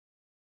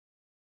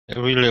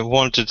really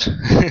wanted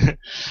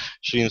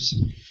since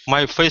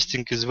my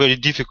fasting is very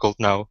difficult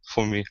now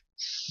for me.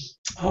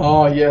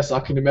 Oh, yes, I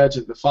can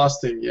imagine the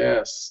fasting,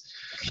 yes.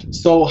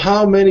 So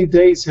how many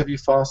days have you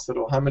fasted,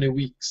 or how many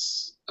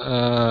weeks?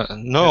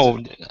 No,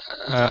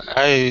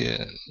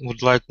 I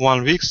would like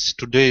 1 week.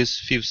 Today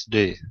is 5th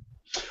day.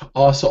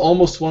 Oh, so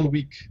almost 1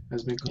 week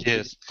has been completed.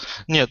 Yes.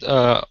 Нет,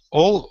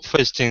 all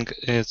fasting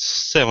is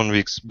 7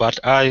 weeks, but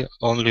I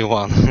only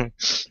one.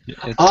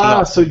 It's Ah,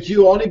 not. so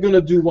you're only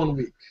gonna do 1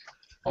 week.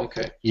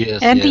 Okay.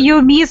 Yes, And yes.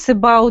 you miss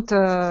about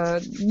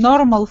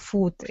normal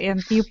food,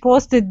 and you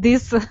posted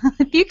this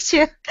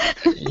picture.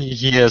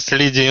 Yes,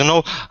 Lydia, you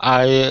know,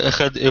 I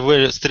had a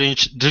very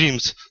strange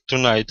dreams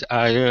tonight.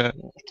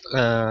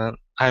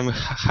 I'm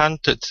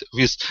hunted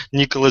with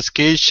Nicolas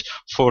Cage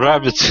for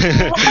rabbits.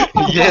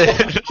 Yeah,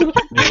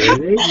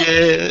 Really?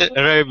 yeah,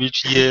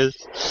 rabbits. Yes.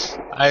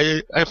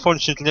 I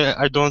fortunately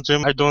I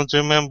don't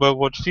remember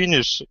what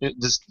finish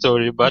the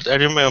story, but I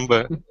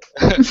remember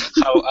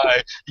how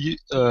I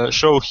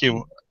show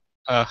him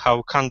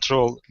how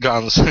control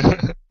guns.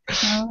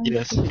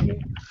 Yes,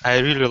 I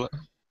really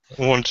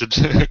wanted.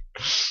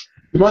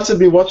 You must have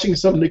been watching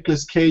some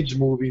Nicolas Cage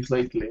movies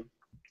lately.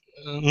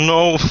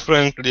 No,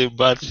 frankly,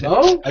 but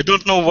No? I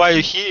don't know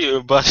why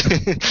here, but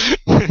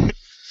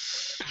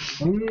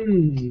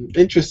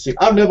Interesting.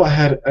 I've never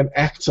had an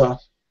actor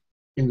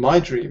in my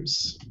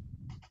dreams.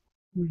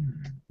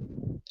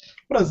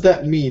 What does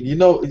that mean? You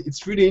know,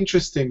 it's really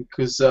interesting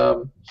because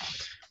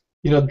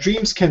you know,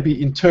 dreams can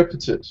be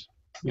interpreted.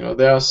 You know,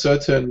 there are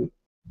certain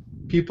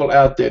people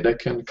out there that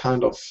can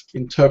kind of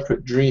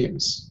interpret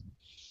dreams,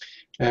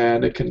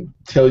 and it can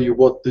tell you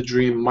what the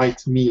dream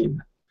might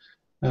mean.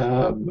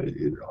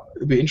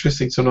 It'd be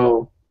interesting to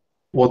know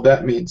what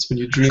that means when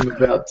you dream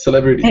about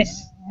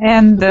celebrities.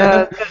 And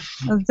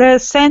the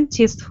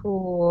scientist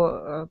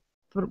who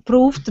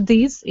proved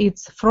this,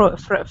 it's Freud.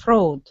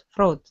 Freud,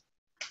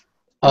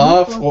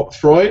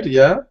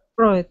 yeah.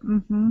 Freud.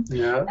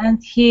 Yeah.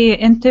 And he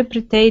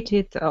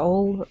interpreted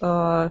all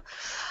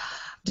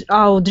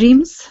our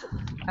dreams,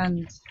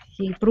 and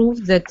he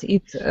proved that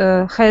it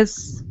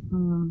has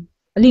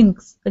a link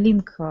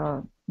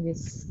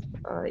with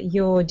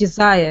your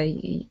desire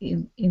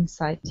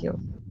inside you.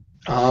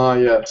 Ah,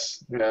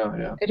 yes. Yeah,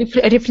 yeah.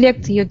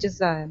 Reflect your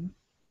desire.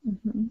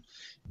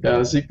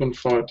 Yeah, Sigmund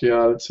Freud,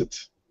 yeah, that's it.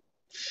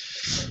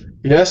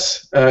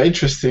 Yes,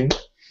 interesting.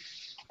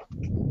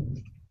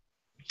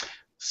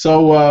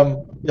 So,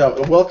 yeah,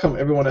 welcome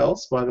everyone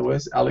else, by the way,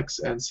 it's Alex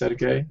and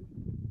Sergey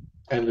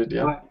and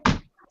Lydia.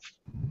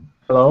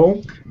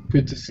 Hello.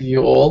 Good to see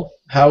you all.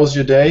 How was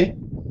your day?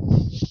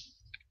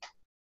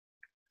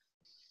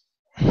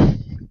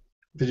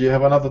 Did you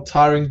have another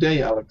tiring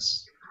day,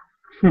 Alex?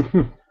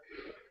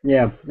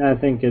 Yeah, I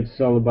think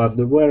it's all about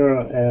the weather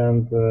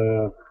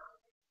and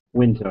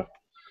winter.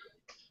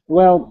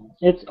 Well,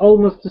 it's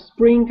almost the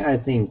spring, I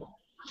think,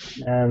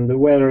 and the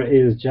weather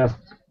is just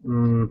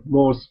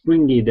more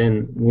springy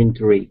than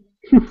wintry,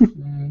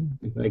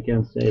 if I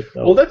can say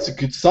so. Well, that's a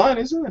good sign,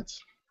 isn't it?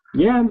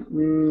 Yeah,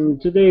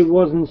 today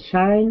wasn't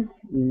shine,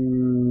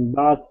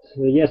 but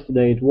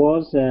yesterday it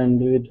was,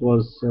 and it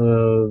was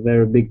a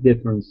very big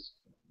difference.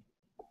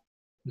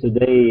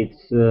 Today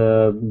it's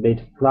a bit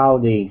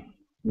cloudy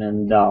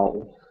and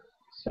dull,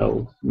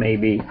 so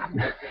maybe,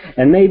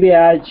 and maybe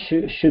I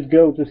should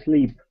go to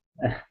sleep,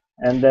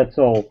 and that's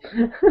all.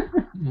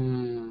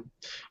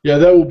 Yeah,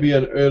 that will be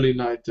an early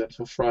night then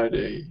for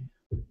Friday.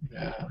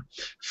 Yeah,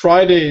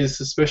 Fridays,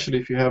 especially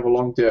if you have a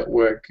long day at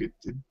work, it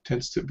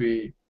tends to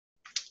be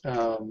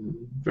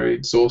very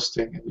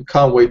exhausting, and you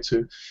can't wait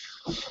to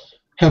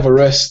have a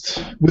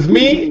rest. With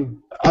me,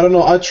 I don't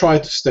know. I try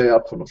to stay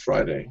up on a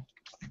Friday.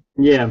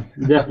 Yeah,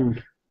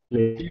 definitely.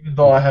 Even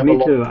though I have Me a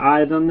long too.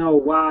 I don't know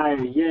why.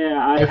 Yeah,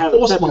 I have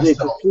force Saturday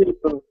myself. to sleep.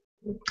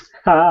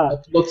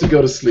 not to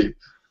go to sleep.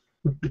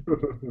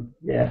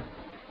 Yeah,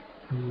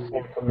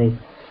 same for me.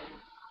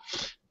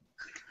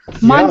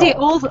 Monday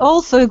Yeah.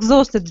 also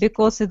exhausted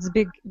because it's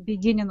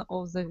beginning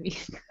of the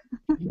week.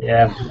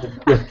 Yeah,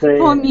 it's the same.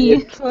 For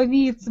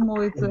me, it's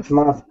more It exhausting.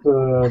 must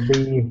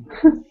be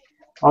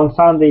on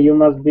Sunday. You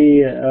must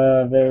be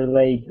very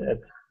late at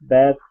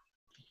bed.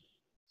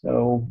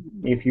 So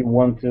if you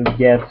want to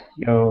get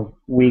your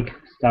week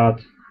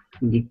start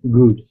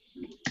good.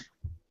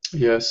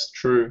 Yes,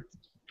 true.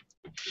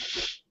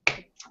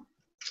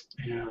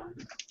 Yeah.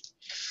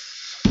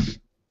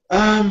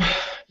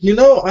 You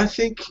know, I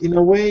think in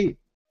a way,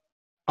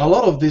 a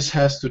lot of this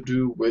has to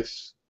do with,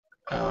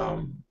 you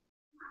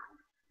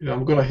know,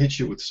 I'm gonna hit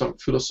you with some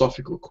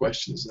philosophical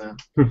questions now.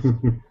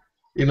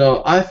 You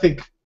know, I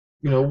think,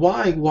 you know,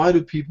 why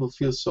do people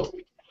feel so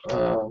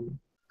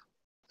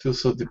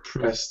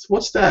depressed?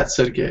 What's that,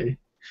 Sergey?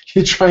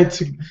 You're trying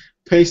to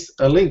paste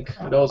a link.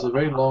 That was a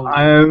very long.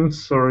 I am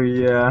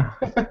sorry. Yeah,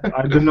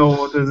 I don't know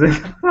what is it.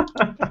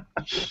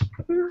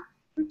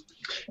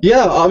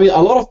 Yeah, I mean,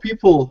 a lot of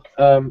people,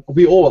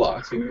 we all are,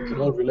 I think we can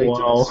all relate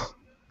to this.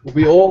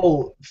 We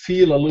all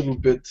feel a little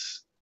bit,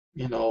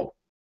 you know,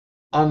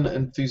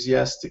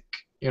 unenthusiastic,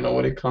 you know,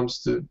 when it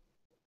comes to,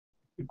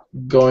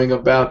 going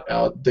about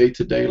our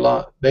day-to-day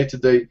life,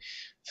 day-to-day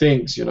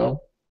things, you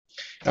know,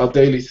 our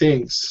daily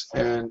things,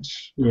 and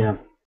Yeah.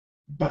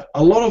 but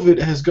a lot of it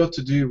has got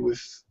to do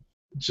with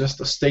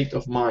just a state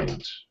of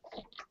mind.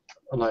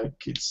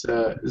 Like it's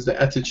the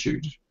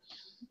attitude.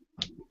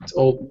 It's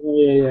all.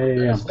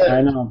 Yeah.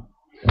 I know.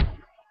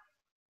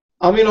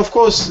 I mean, of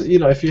course, you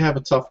know, if you have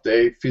a tough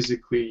day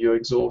physically, you're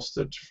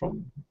exhausted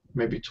from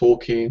maybe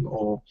talking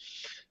or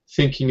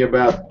thinking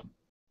about,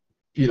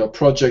 you know,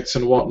 projects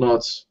and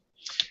whatnot.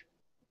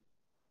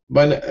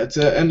 But at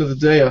the end of the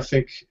day, I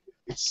think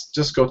it's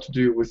just got to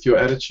do with your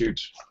attitude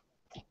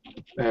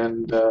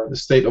and the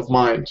state of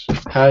mind,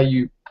 how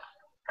you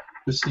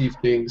perceive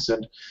things,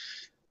 and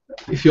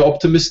if you're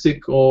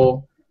optimistic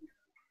or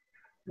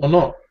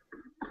not.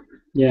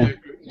 Yeah.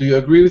 Do you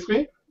agree with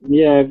me?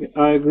 Yeah,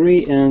 I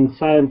agree, and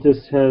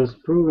scientists has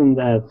proven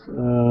that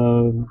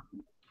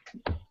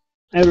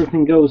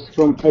everything goes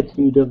from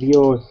attitude of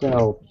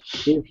yourself.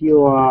 If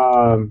you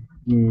are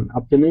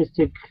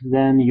optimistic,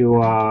 then you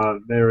are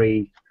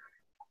very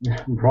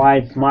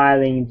bright,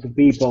 smiling to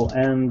people,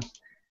 and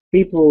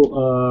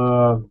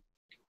people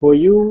for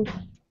you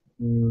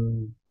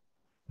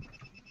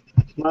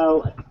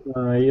smile.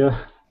 You,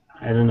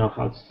 I don't know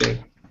how to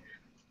say.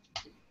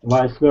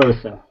 Vice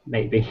versa,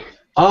 maybe.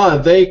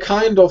 They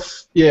kind of,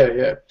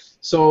 yeah.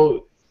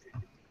 So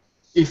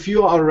if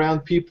you are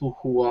around people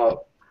who are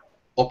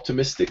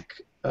optimistic,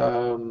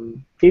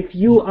 If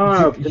you are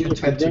you optimistic,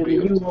 tend to then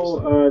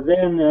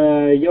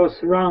be your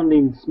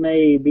surroundings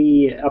may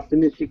be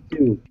optimistic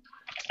too.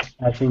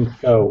 I think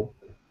so.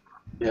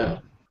 yeah.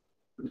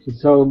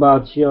 It's all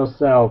about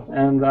yourself.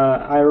 And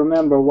I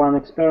remember one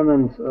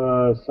experiment.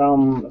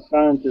 Some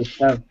scientists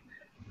have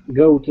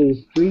go to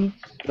the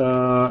streets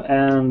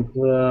and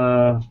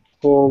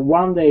for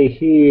one day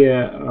he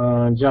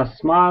just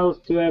smiles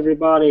to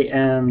everybody,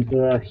 and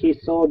he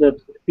saw that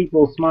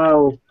people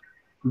smile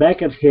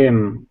back at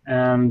him,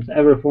 and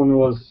everything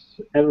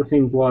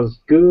was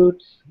good.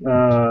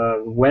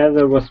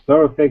 Weather was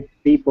perfect.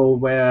 People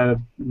were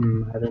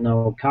I don't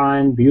know,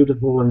 kind,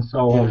 beautiful, and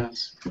so on.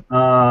 Yes.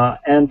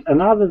 And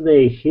another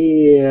day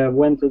he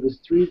went to the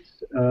streets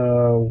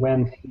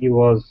when he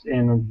was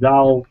in a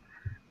dull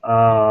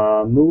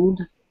mood,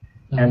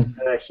 and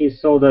he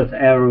saw that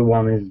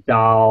everyone is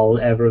dull,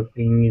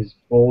 everything is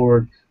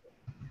bored,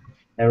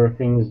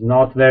 everything is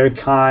not very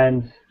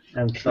kind,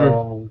 and so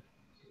on.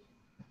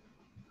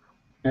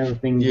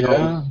 Everything Yeah.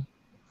 goes.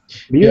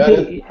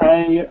 Beauty,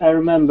 I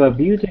remember,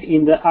 beauty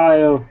in the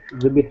eye of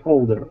the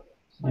beholder,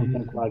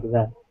 something like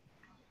that.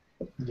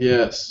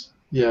 Yes.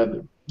 Yeah.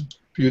 The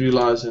beauty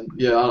lies in.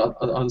 Yeah,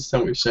 I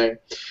understand what you're saying.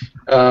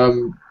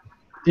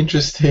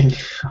 Interesting.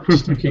 I'm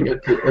just looking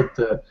at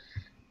the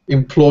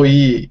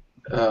employee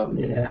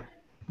Yeah.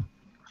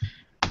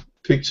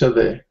 picture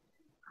there.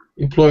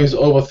 Employees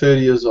over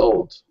 30 years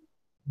old.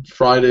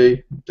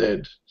 Friday,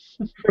 dead.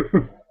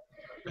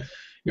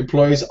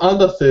 Employees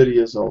under 30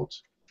 years old.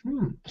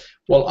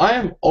 Well, I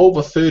am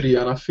over 30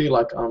 and I feel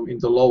like I'm in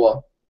the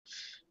lower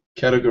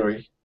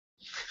category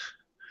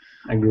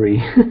Agree.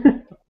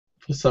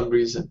 for some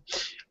reason.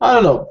 I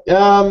don't know.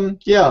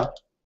 Yeah.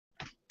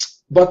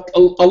 But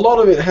a lot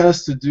of it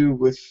has to do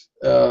with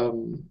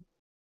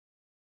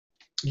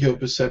your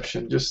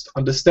perception, just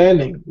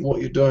understanding what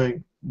you're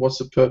doing, what's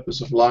the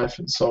purpose of life,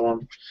 and so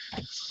on.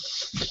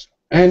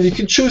 And you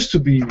can choose to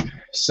be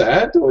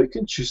sad or you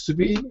can choose to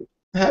be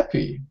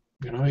happy.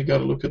 You know, you got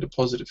to look at the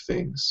positive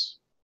things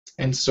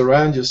and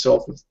surround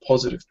yourself with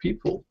positive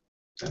people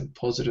and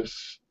positive,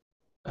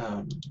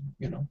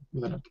 you know,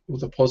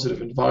 with a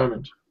positive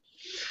environment.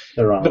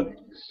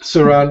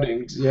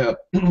 Surroundings, yeah.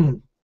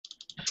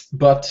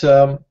 But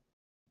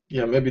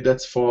yeah, maybe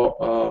that's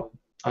for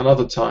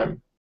another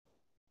time.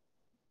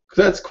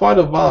 That's quite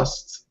a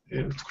vast,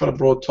 it's quite a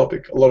broad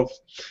topic. A lot of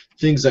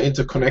things are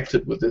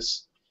interconnected with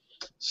this.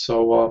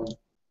 So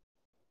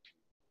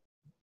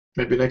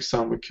maybe next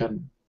time we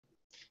can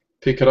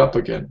pick it up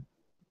again.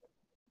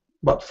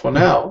 But for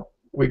now,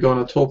 we're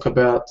going to talk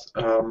about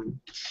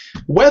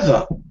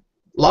weather.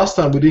 Last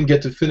time we didn't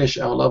get to finish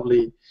our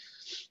lovely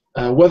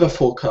weather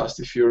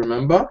forecast, if you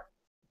remember.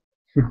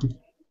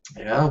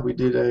 Yeah, we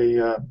did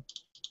a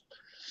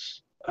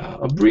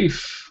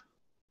brief,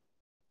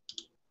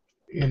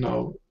 you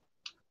know,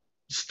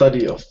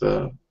 study of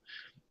the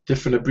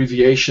different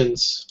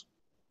abbreviations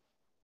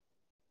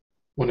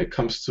when it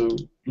comes to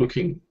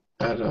looking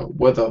at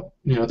weather,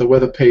 you know, the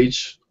weather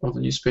page of the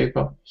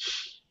newspaper.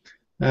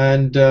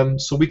 And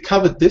so we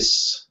covered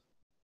this,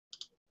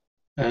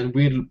 and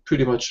we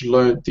pretty much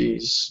learned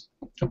these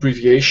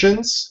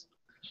abbreviations,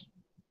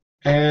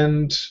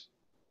 and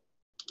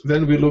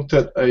then we looked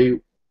at a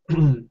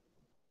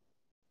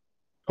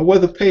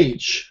weather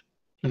page,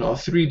 you know, a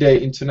 3-day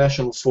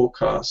international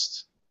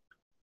forecast.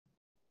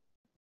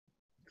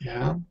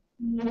 Yeah.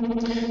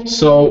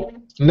 So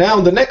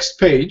now the next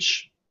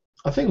page,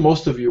 I think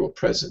most of you are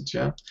present,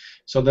 yeah?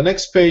 So the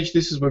next page,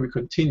 this is where we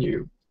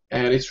continue,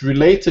 and it's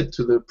related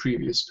to the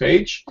previous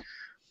page.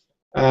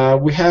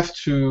 We have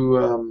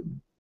to,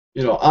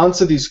 you know,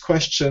 answer these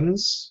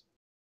questions,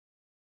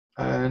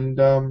 and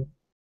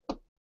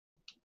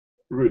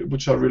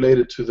which are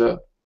related to the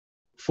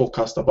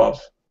forecast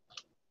above.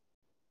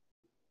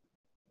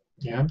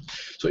 Yeah.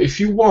 So if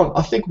you want,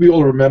 I think we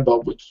all remember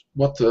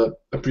what the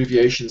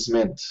abbreviations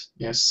meant.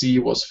 Yeah. C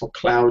was for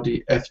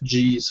cloudy,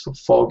 FG is for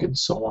fog, and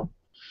so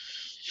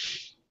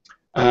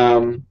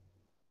on.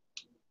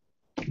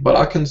 But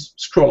I can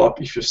scroll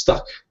up if you're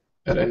stuck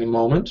at any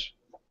moment.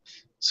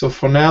 So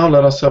for now,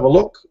 let us have a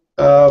look.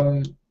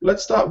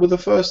 Let's start with the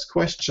first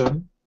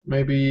question.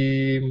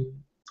 Maybe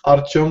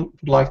Artyom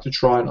would like to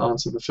try and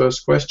answer the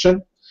first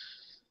question.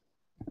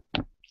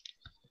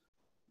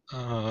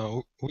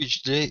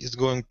 Which day is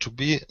going to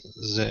be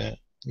the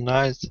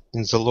night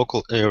in the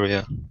local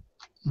area?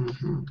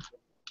 Mm-hmm.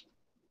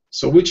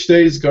 So which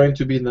day is going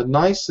to be the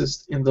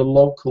nicest in the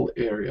local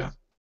area?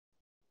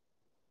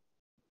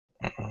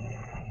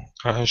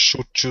 I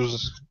should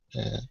choose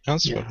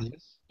answer. Yeah.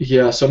 Yes.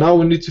 Yeah, so now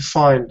we need to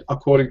find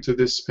according to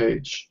this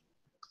page.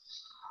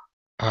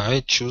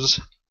 I choose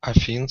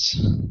Athens.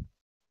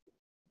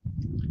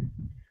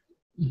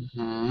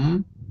 Mm-hmm.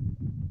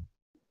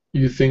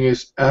 You think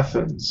it's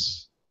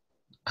Athens?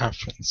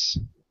 Athens.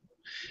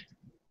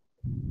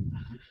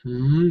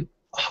 Mm-hmm.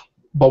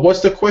 But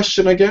what's the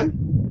question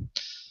again?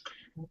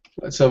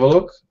 Let's have a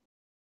look.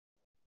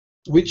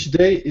 Which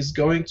day is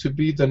going to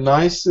be the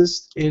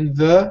nicest in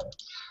the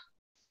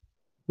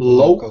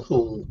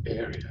local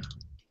area?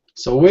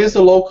 So where's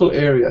the local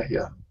area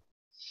here?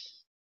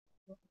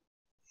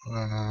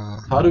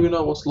 How do we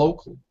know what's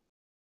local?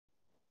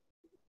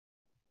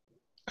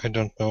 I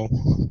don't know.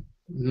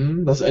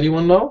 Does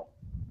anyone know?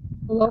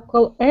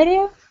 Local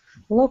area?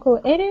 Local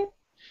area?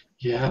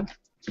 Yeah.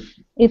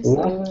 It's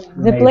What?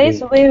 the Maybe.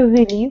 place where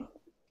we live.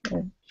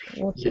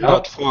 Yeah.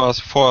 But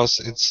for us,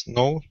 it's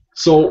no.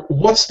 So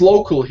what's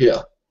local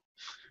here?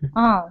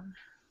 Ah,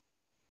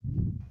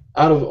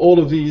 Out of all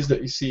of these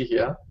that you see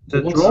here,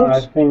 The what's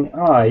I think,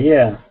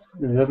 yeah,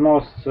 the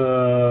most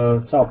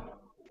top,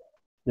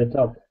 the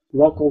top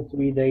local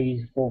 3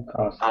 days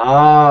forecast.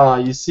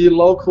 you see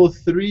local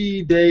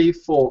 3-day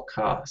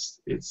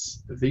forecast.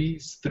 It's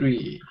these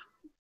three.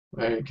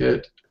 Very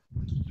good.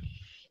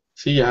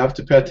 See, you have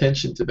to pay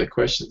attention to the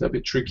questions. They're a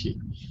bit tricky.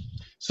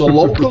 So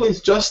local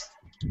is just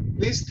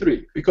these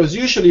three, because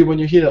usually when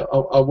you hear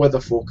a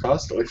weather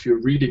forecast, or if you're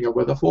reading a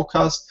weather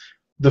forecast,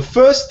 the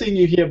first thing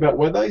you hear about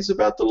weather is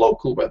about the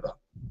local weather,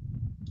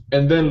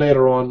 and then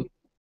later on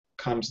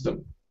comes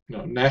the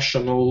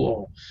national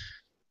or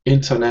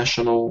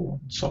international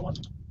and so on.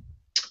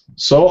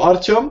 So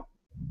Artyom,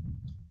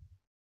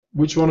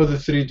 which one of the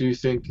three do you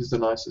think is the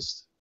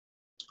nicest?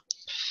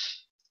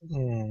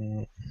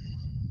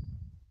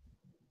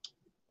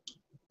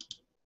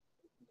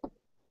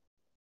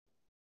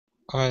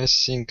 I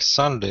think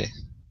Sunday.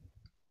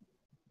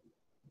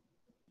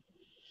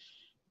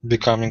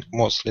 Becoming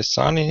mostly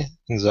sunny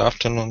in the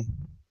afternoon.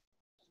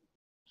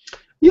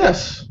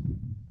 Yes,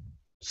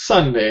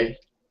 Sunday.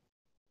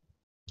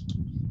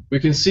 We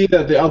can see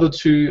that the other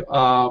two,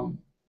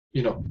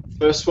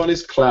 first one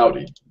is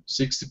cloudy,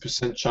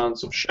 60%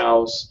 chance of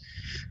showers,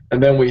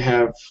 and then we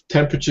have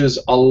temperatures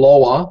are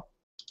lower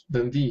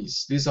than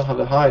these. These are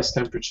the highest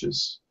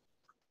temperatures,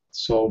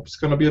 so it's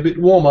going to be a bit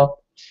warmer,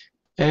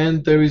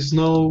 and there is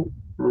no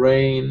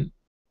rain,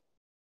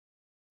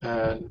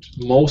 and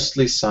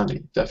mostly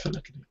sunny,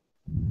 definitely.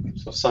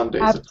 So Sunday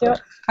is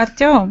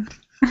Artyom,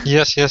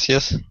 Yes.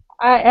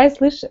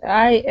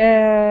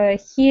 I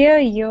hear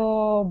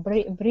your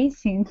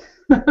breathing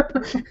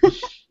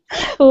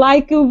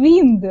like a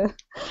wind.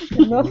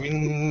 You know?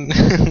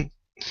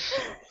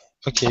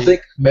 Okay. I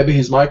think maybe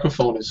his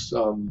microphone is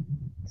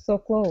So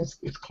close.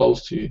 it's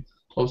close to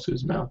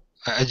his mouth.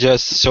 I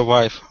just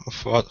survive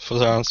for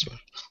the answer.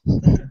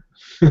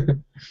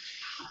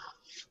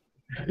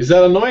 Is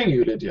that annoying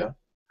you, Lydia?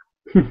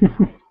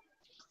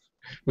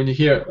 When you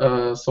hear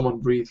someone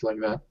breathe like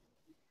that?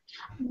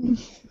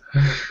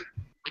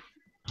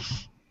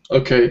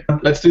 Okay,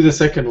 let's do the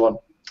second one.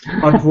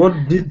 But what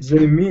did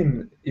they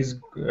mean is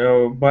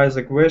by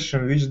the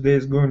question which day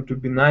is going to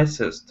be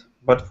nicest?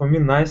 But for me,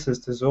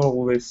 nicest is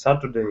always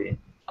Saturday.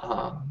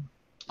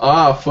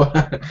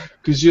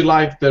 Because you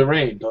like the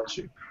rain, don't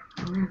you?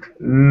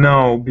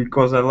 No,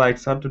 because I like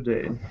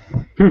Saturday.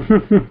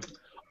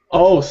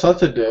 Oh,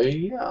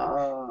 Saturday.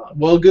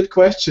 Well, good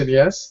question.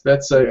 Yes,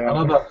 that's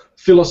another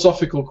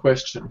philosophical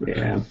question.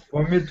 Yeah.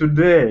 For me,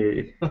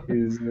 today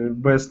is the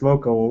best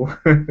local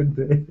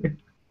day.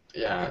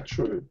 Yeah,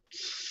 true.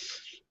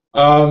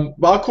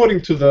 But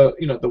according to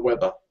the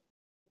weather,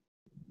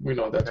 we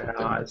know that.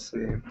 Yeah, I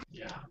see.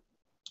 Yeah.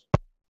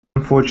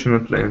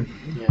 Unfortunately.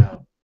 Yeah.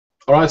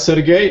 All right,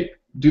 Sergey,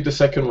 do the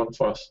second one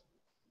for us.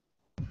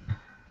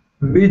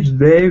 Which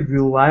day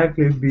will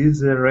likely be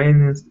the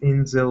rainiest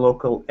in the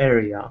local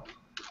area?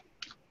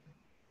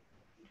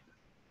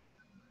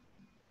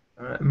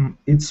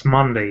 It's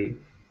Monday.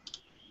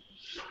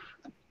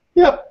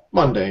 Yep,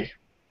 Monday.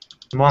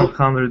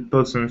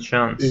 100%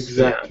 chance.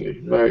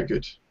 Exactly. Very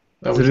good.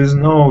 There is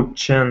no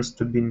chance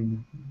to be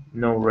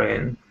no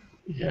rain.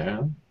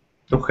 Yeah.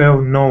 To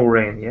have no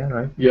rain, yeah,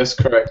 right? Yes,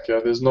 correct.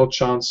 Yeah, there's no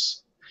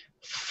chance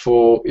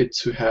for it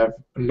to have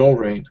no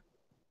rain.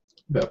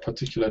 that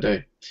particular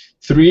day.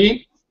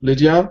 3,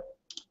 Lydia.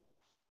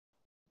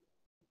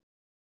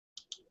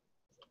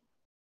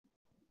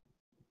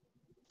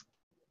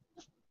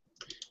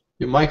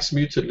 Your mic's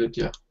muted,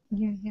 Lydia.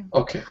 Yeah, yeah.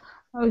 Okay.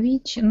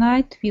 Which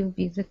night will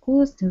be the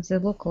coolest in the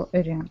local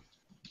area?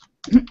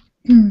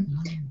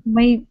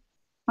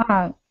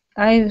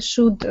 I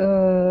should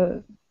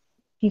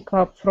pick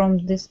up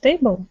from this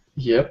table.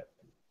 Yep.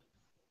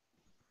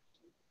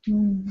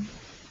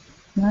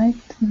 Night.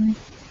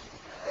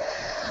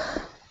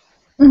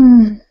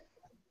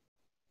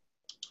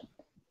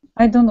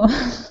 I don't know.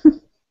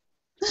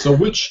 So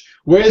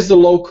where is the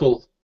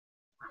local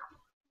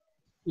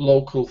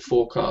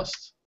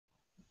forecast?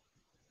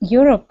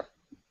 Europe.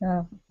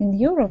 In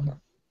Europe.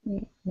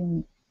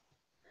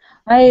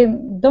 I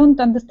don't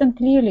understand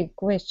clearly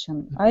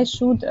question. I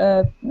should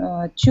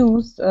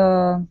choose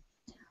the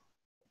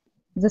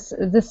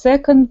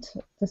second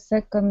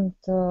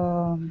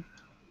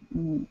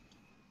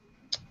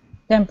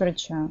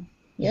temperature.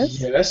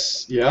 Yes.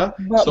 Yes. Yeah.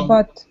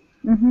 But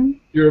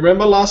you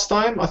remember last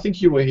time? I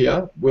think you were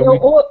here when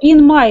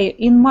in my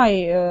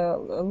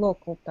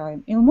local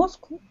time in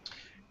Moscow.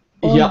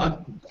 Yeah,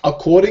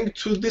 according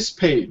to this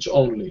page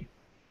only.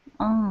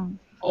 Ah.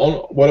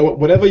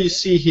 Whatever you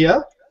see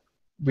here,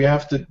 we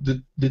have to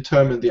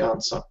determine the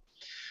answer.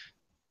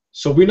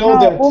 So we know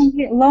that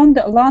only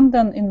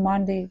London in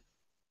Monday.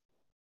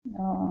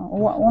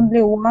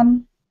 Only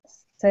 1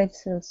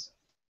 Celsius.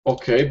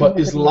 Okay, but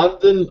is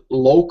London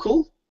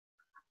local?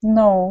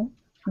 No,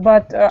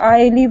 but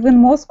I live in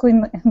Moscow,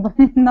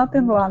 not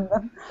in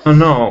London.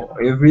 No,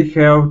 we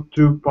have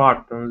 2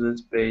 parts on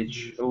this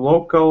page: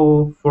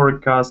 local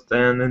forecast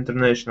and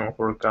international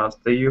forecast.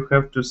 You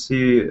have to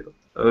see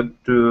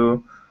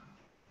to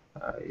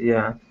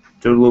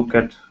look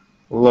at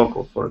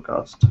local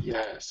forecast.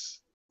 Yes.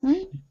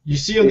 You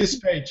see on this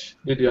page,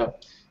 Lydia,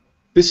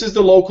 this is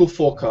the local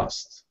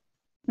forecast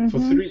for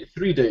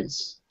 3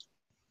 days.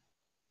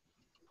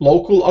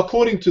 Local,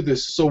 according to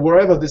this, so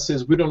wherever this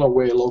is, we don't know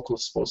where local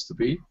is supposed to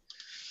be.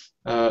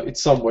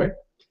 It's somewhere.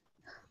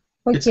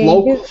 Okay. It's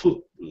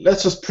local.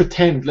 Let's just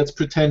pretend. Let's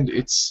pretend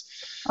it's.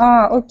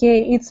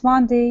 Okay. It's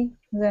Monday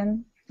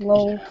then.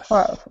 Low.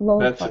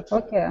 That's it.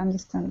 Okay, I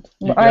understand.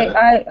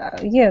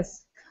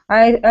 Yes.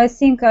 I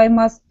think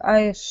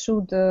I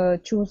should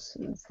choose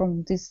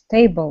from these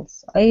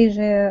tables: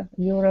 Asia,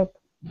 Europe.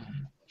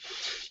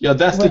 Yeah,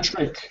 that's the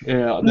trick.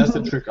 Yeah, that's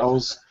the trick. I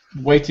was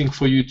waiting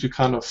for you to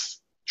kind of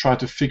try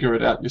to figure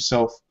it out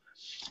yourself.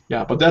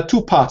 Yeah, but there are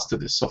 2 parts to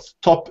this. So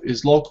top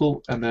is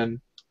local, and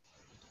then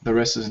the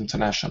rest is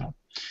international.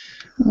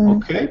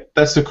 Okay,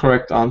 that's the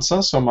correct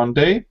answer. So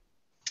Monday.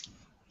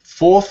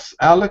 4th,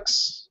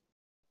 Alex.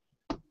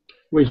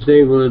 Which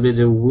day will be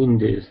the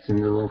windiest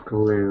in the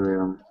local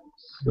area?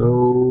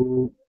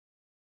 So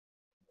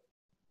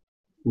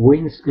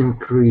winds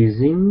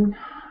increasing,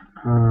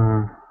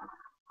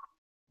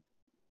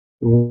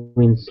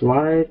 wind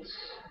slides,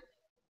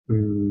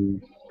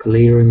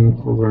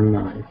 clearing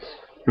overnight.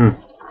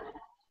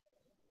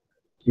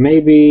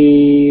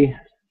 Maybe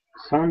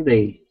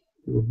Sunday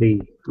will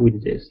be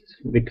windiest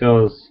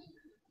because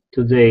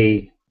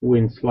today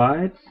wind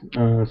slides,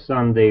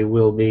 Sunday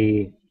will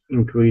be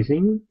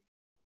increasing,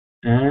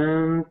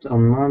 and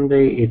on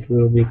Monday it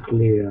will be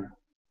clear.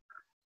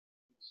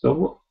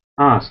 So,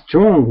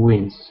 strong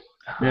winds.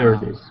 There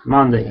it is.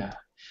 Monday.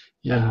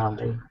 Yeah.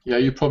 Monday. Yeah,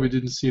 you probably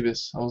didn't see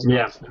this. I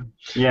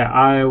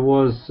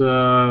was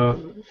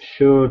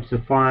sure to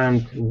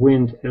find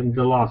wind in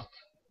the last,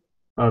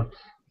 but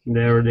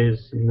there it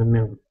is in the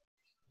middle.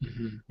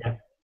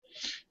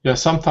 Yeah,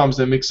 sometimes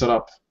they mix it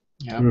up.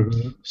 Yeah.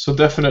 So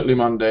definitely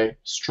Monday,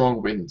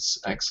 strong winds.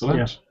 Excellent.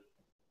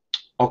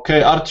 Yeah.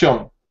 Okay,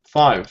 Artyom,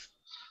 5.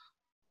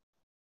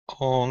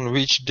 On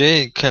which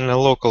day can a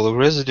local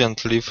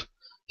resident leave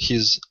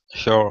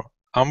her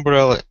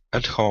umbrella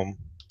at home?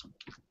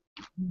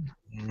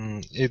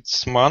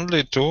 It's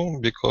Monday too,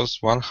 because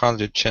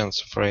 100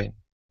 chance of rain.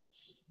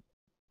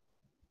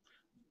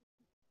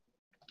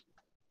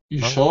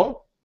 You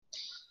sure?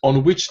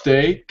 On which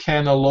day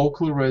can a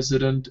local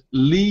resident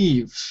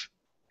leave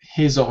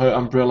his or her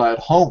umbrella at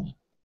home?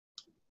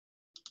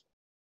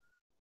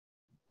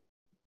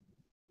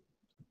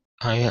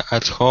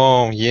 At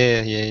home,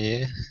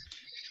 yeah.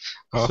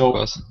 Of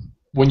course.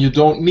 When you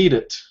don't need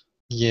it.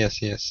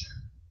 Yes.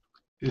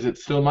 Is it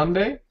still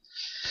Monday?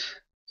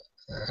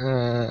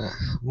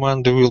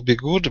 Monday will be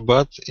good,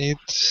 but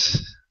it's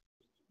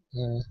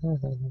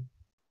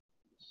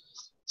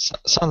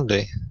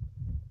Sunday.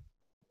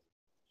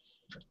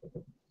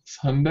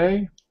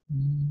 Sunday?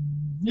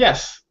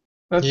 Yes.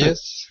 That's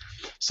yes.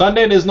 it.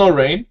 Sunday there's no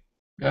rain.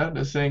 Yeah,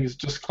 they're saying it's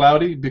just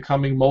cloudy,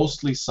 becoming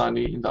mostly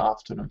sunny in the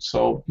afternoon.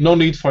 So no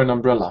need for an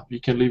umbrella. You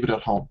can leave it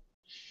at home.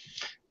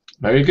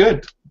 Very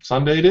good.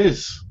 Sunday it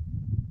is.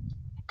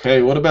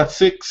 Okay, what about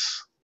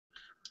 6?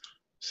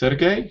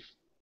 Sergey?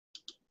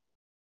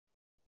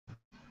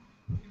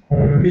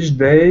 On which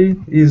day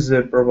is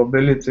the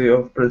probability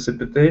of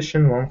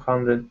precipitation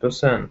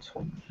 100%?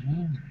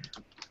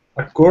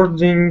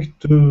 According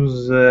to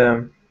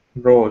the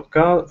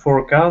broadcast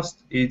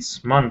forecast,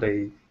 it's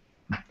Monday.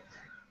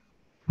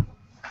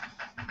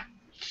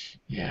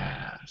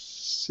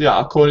 Yes. Yeah,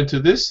 according to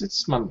this,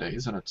 it's Monday,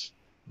 isn't it?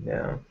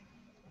 Yeah.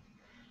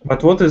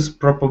 But what is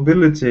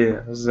probability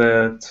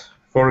that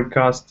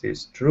forecast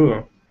is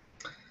true?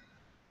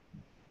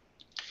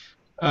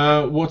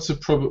 What's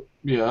the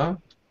yeah.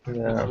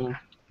 Yeah. So-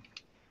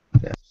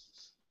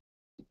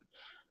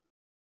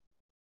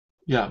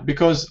 yeah,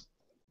 because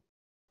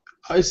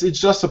it's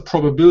just a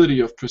probability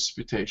of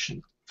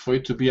precipitation for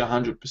it to be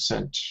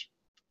 100%.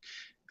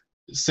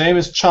 Same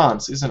as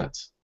chance, isn't it?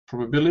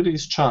 Probability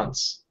is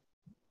chance.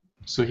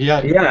 So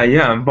here.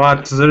 Yeah,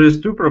 but there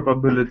is two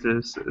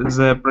probabilities: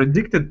 the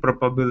predicted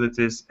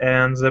probabilities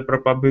and the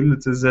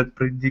probability that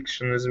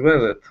prediction is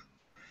valid.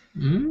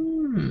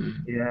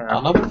 Yeah.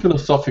 Another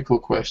philosophical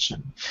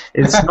question.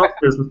 It's not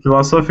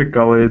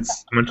philosophical;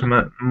 it's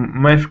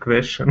math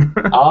question.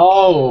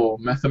 Oh,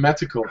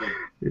 mathematical.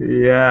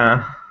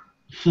 Yeah.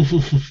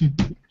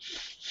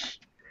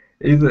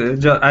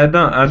 I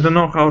don't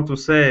know how to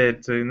say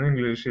it in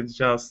English. It's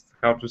just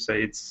how to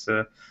say it's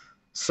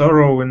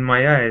sorrow in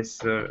my eyes,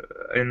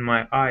 in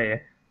my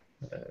eye,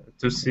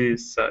 to see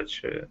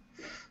such a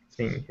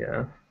thing.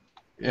 Yeah.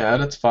 Yeah,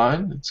 that's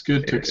fine. It's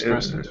good to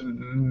express it.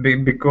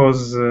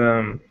 Because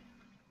I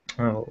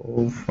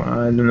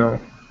don't know.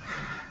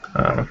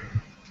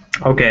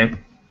 Okay,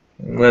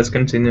 let's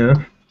continue.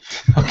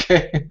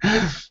 Okay,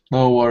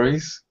 no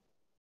worries.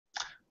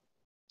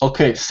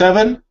 Okay,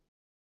 7.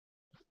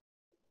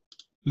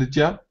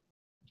 Lydia?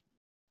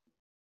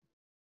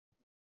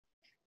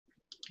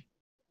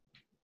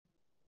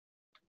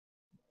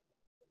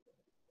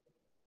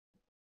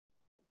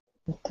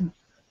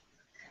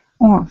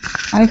 Oh,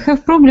 I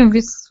have problem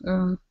with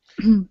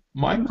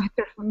Mike?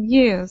 microphone.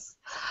 Yes.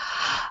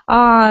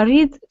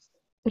 Read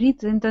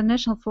the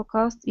international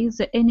forecast. Is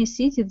there any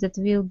city that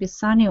will be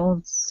sunny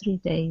all 3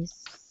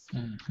 days?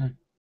 Mhm.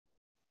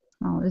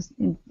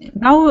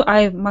 Now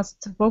I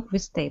must work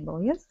with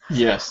table, yes?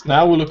 Yes,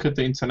 now we'll look at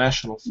the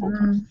international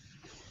forecast.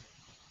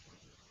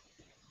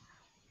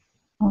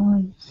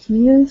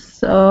 Yes.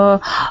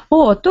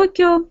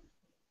 Tokyo.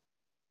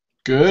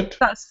 Good.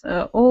 That's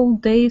all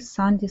day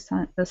sunny.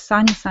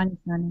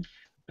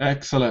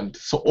 Excellent.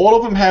 So all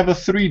of them have a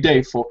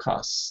 3-day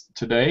forecast.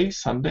 Today,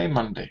 Sunday,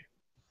 Monday.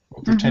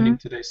 We're pretending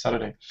today's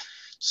Saturday.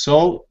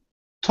 So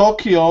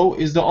Tokyo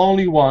is the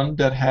only one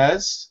that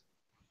has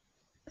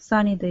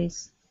Sunny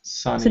days.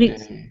 sunny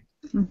day.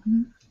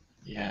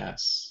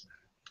 Yes.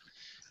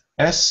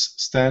 S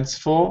stands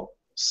for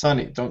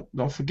sunny.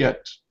 Don't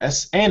forget.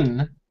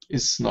 SN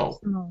is snow.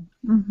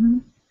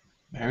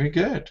 Very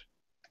good.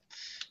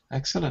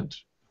 Excellent.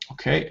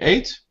 Okay,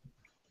 8.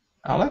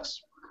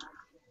 Alex?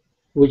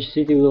 Which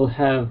city will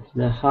have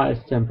the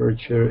highest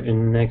temperature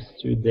in the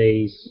next 2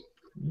 days?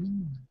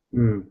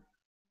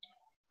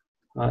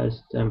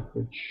 Highest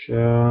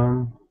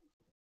temperature,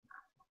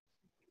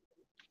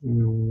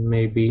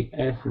 maybe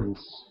Athens.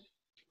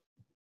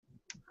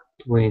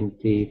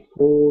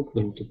 24,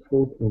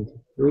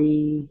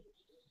 23.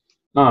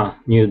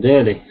 New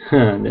Delhi.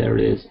 There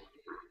it is.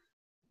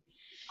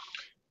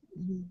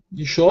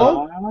 You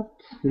sure?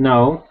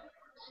 No,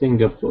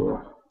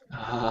 Singapore.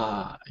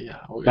 Yeah.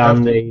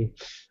 Sunday.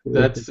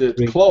 That's it.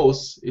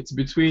 Close. It's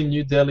between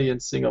New Delhi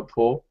and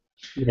Singapore.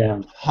 Yeah.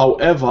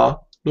 However,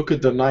 look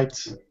at the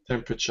night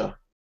temperature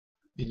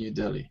in New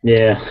Delhi.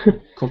 Yeah.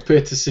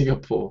 Compared to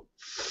Singapore.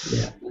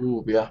 Yeah.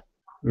 Ooh, yeah.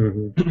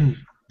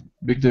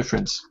 Big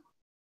difference.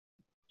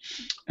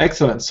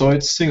 Excellent. So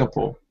it's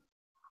Singapore.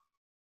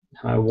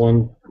 I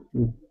don't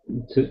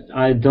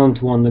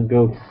want to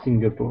go to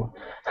Singapore.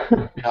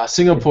 Yeah,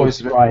 Singapore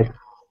is very. Right.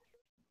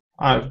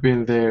 I've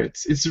been there.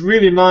 It's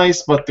really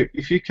nice, but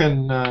if you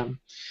can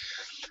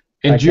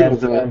endure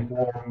the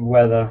warm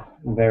weather,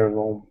 very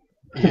warm.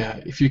 Yeah,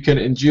 if you can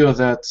endure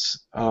that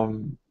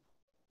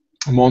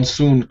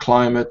monsoon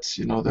climate,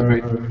 the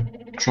very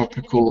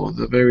tropical or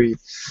the very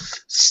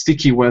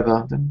sticky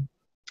weather, then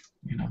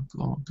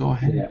go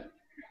ahead. Yeah.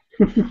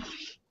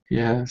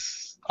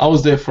 Yes, I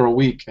was there for a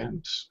week,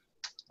 and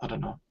I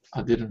don't know,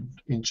 I didn't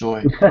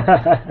enjoy.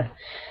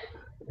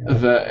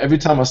 Every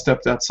time I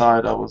stepped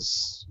outside, I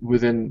was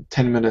within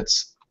 10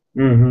 minutes.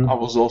 I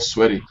was all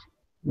sweaty.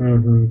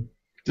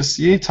 Just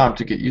you need time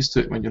to get used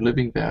to it when you're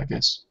living there, I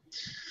guess.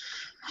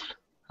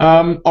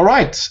 All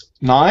right,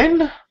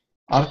 9,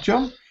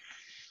 Artyom.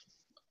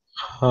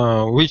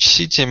 Which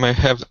city may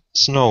have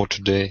snow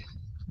today?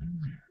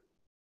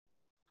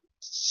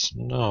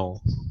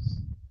 Snow.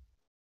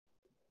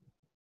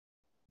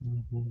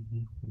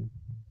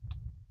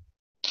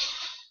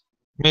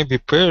 Maybe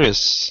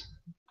Paris.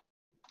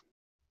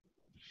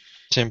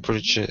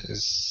 Temperature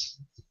is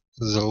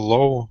the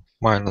low,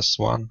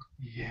 -1.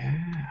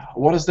 Yeah.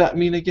 What does that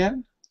mean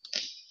again?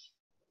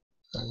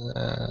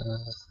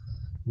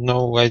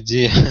 No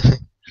idea.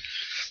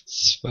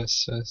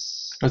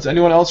 Does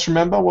anyone else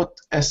remember what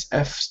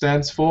SF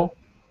stands for?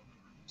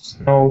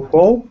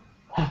 Snowfall.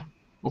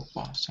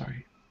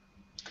 Sorry.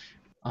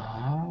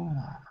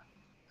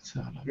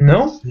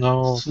 No?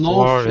 No,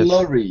 Snow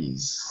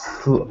flurries.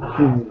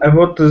 flurries. And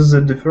what is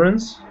the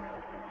difference?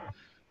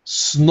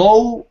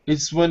 Snow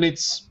is when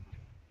it's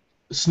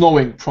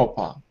snowing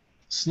proper.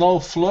 Snow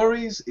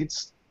flurries,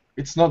 it's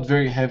not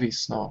very heavy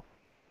snow.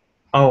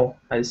 Oh,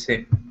 I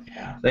see.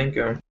 Yeah, Thank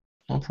you.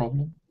 no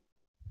problem.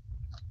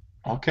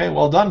 Okay,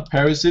 well done.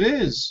 Paris it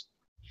is.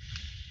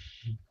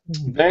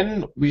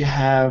 Then we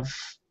have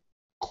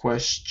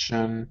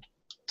question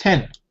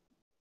 10.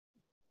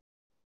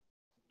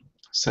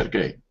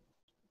 Sergey.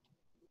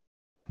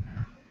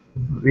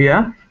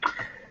 Yeah.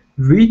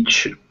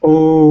 Which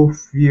of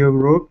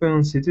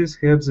European cities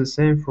have the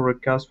same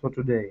forecast for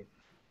today?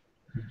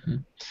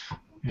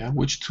 Yeah,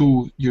 which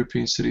two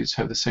European cities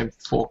have the same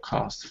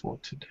forecast for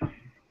today?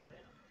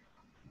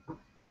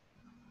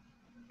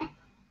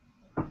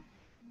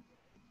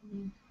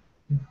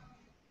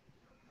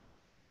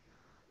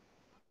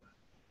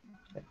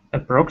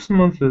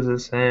 Approximately the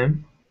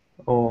same,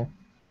 or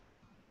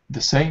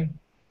The same?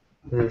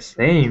 the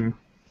same?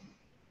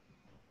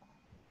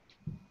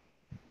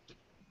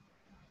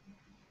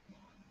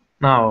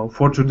 Now,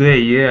 for today,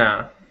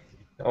 yeah.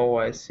 Oh,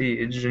 I see.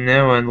 It's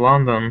Geneva and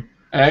London.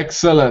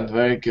 Excellent,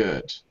 very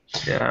good.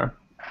 Yeah.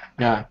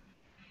 Yeah.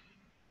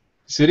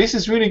 So this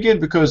is really good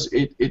because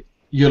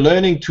you're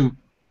learning to,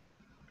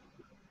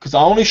 because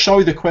I only show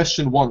you the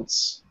question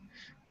once,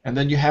 and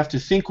then you have to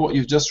think what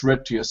you've just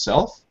read to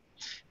yourself,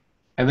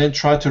 and then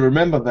try to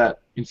remember that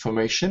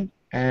information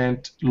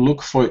and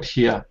look for it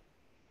here.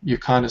 You're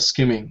kind of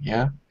skimming,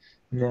 yeah?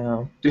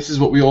 Yeah. This is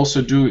what we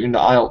also do in the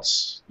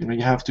IELTS. You know,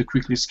 you have to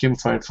quickly skim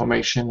for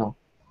information or,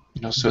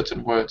 you know,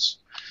 certain words.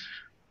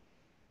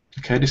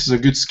 Okay, this is a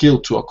good skill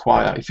to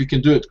acquire. If you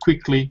can do it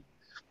quickly,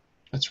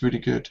 that's really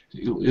good.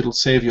 It'll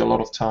save you a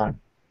lot of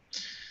time.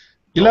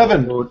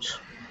 11. Good.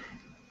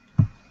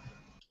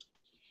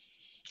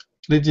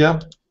 Lydia.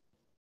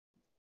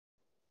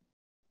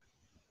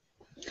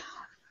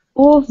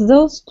 Of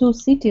those two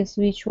cities,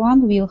 which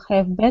one will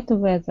have better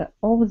weather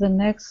over the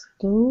next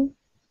 2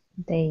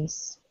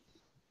 days?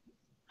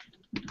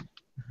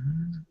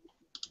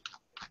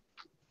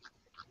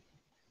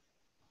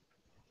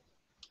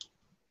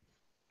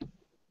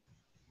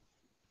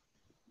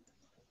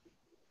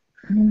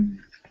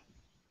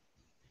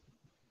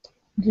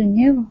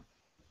 Geneva?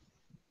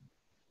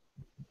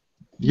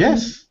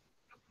 Yes,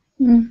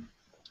 Yeah.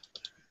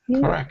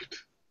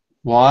 correct.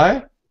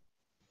 Why?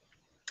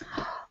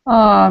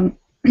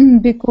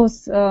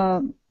 Because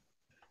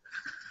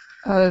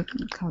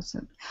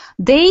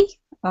day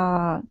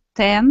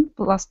 10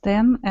 plus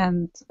 10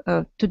 and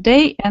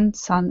today and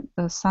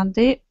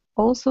Sunday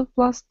also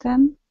plus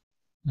 10.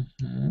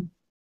 Mm-hmm.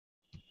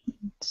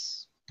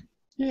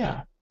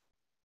 Yeah.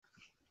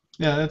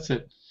 Yeah, that's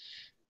it.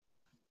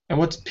 And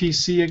what's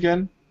PC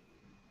again?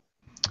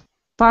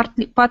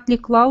 Partly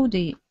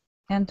cloudy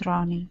and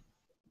rainy.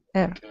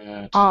 Good.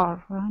 Rainy.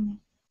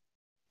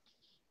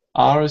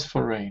 R is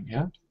for rain,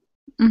 yeah?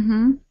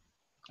 Mm-hmm.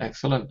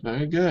 Excellent,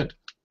 very good.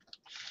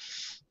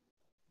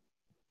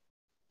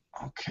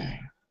 Okay.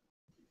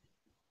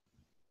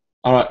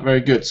 All right,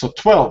 very good. So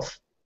 12,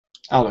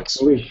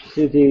 Alex. Which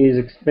city is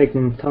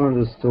expecting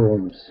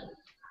thunderstorms?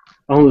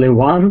 Only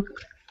one?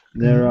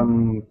 There are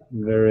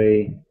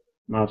very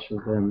much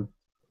of them.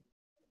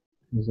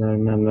 As I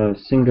remember,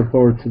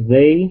 Singapore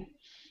today,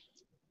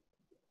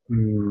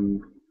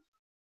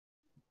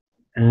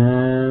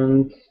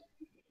 and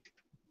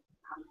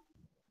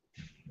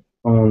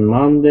on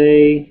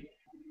Monday.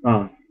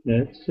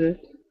 That's it.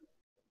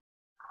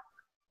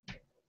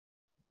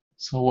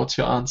 So what's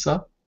your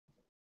answer?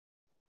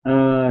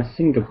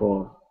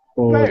 Singapore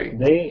for Very-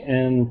 today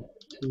and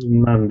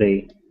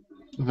Monday.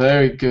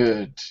 Very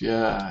good.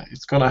 Yeah,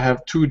 it's gonna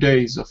have 2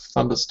 days of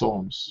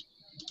thunderstorms.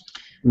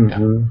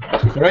 Mm-hmm.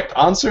 But the correct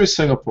answer is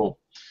Singapore.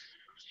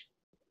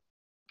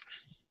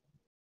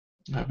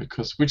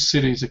 Because which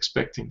city is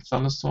expecting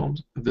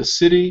thunderstorms? The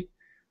city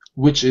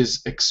which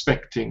is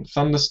expecting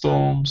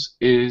thunderstorms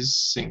is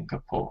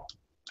Singapore.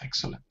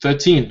 Excellent.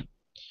 13,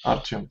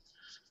 Artyom.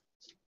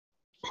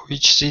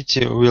 Which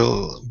city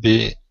will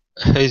be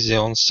hazy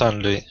on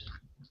Sunday?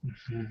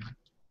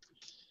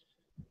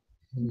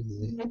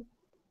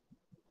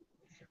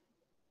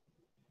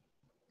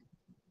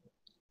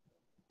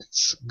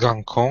 It's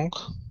Gangkong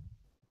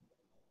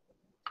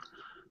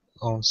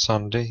on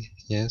Sunday,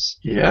 yes.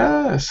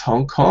 Yes,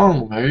 Hong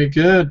Kong. Very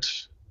good.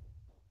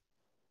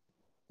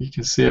 You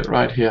can see it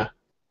right here.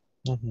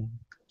 Mhm.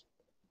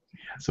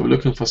 So we're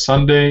looking for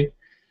Sunday.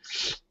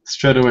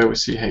 Straight away we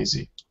see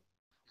hazy.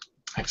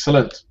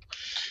 Excellent.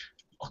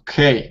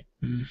 Okay.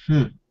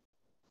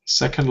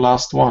 Second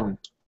last one.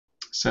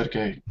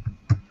 Sergey.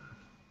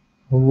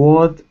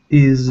 What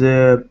is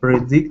the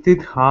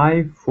predicted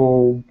high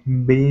for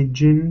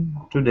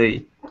Beijing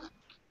today?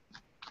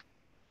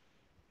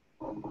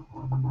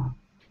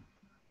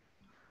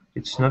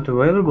 It's not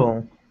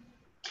available.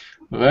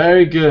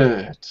 Very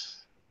good.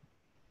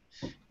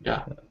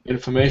 Yeah,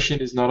 information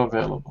is not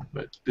available,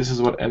 but this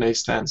is what NA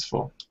stands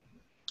for.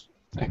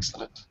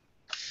 Excellent.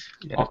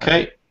 Yeah.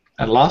 Okay,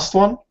 and last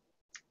one,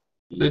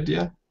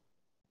 Lydia.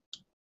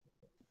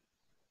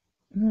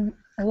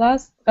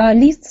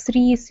 List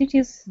 3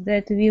 cities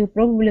that will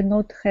probably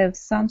not have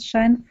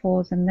sunshine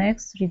for the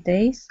next 3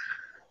 days.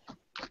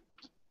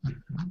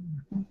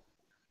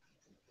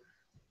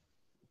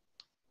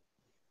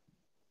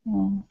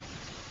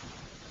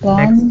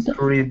 Next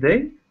 3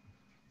 days,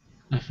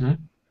 Mm-hmm.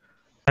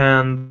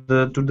 and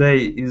today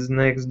is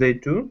next day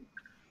too.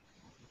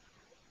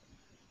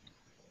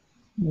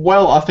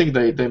 Well, I think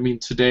they mean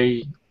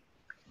today,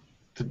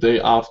 the day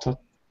after,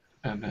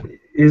 and then.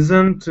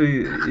 Isn't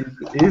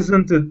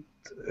it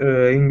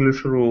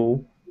English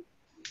rule?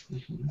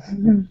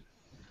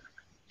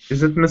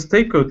 Is it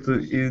mistake or it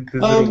is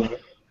rule?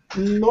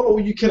 No,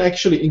 you can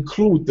actually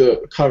include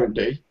the current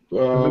day.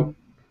 We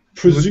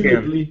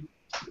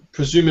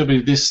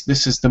Presumably, this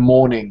is the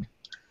morning.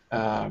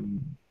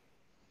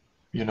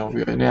 You know,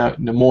 we are now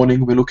in the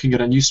morning. We're looking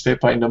at a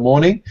newspaper in the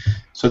morning,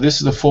 so this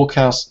is the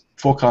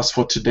forecast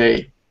for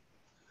today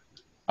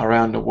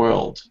around the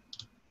world.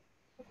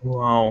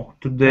 Wow,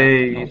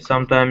 today Yeah, okay.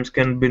 sometimes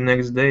can be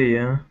next day,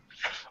 yeah.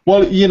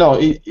 Well, you know,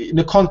 in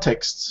the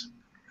context.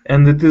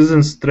 And it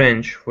isn't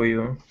strange for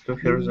you to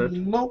hear that?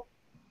 No.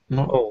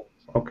 Oh,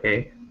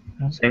 okay.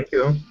 Yeah. Thank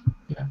you.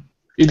 Yeah.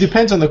 It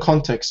depends on the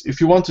context. If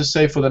you want to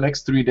say for the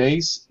next 3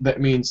 days, that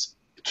means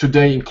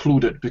today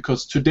included,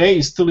 because today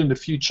is still in the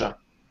future.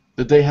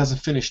 The day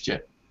hasn't finished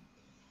yet.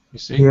 You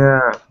see?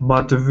 Yeah,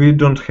 but we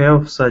don't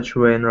have such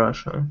way in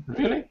Russia.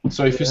 Really?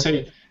 So if you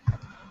say,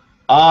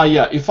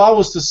 yeah, if I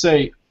was to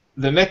say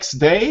the next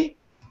day,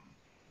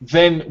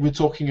 then we're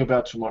talking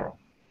about tomorrow.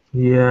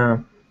 Yeah.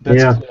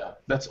 That's clear.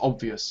 That's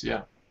obvious,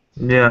 yeah.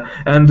 Yeah,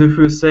 and if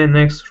we say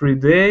next 3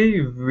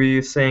 days,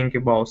 we think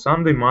about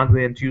Sunday,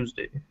 Monday, and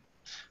Tuesday.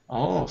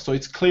 Oh, so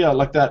it's clear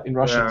like that in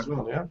Russian Yeah. as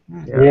well, yeah?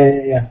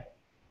 Yeah.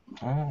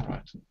 All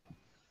right.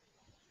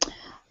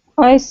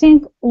 I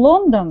think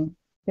London,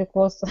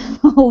 because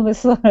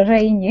always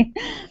rainy,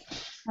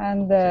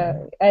 and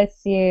I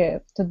see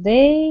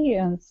today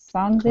and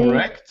Sunday.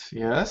 Correct,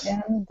 yes.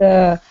 And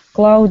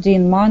cloudy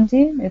in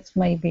Monday. It's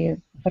maybe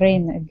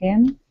rain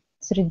again,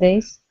 3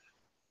 days.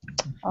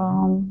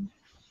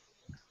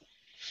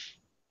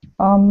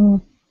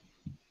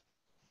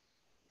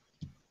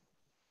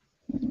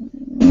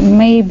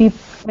 Maybe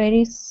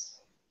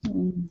Paris,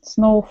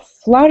 snow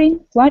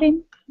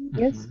flooding,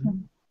 yes,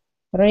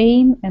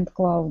 rain and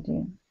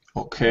cloudy.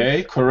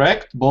 Okay,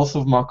 correct. Both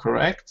of them are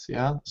correct.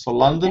 Yeah. So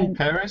London, And-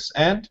 Paris,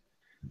 and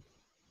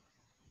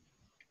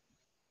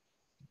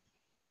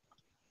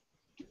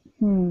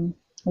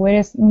Where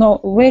is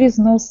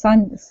no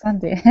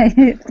Sunday?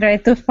 I try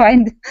to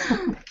find.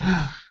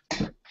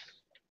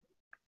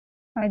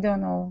 I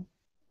don't know.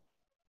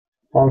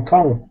 Hong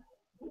Kong.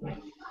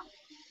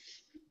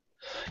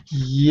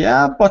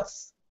 yeah, but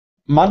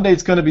Monday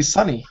it's going to be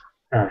sunny.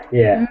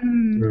 Yeah.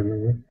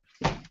 Mm.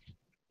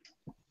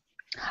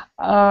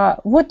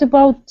 What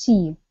about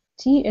T?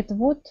 T at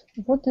what?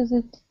 What is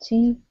it?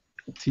 T?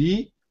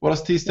 T. What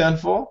does T stand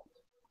for?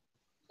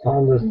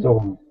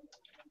 Thunderstorm.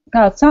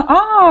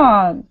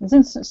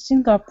 Then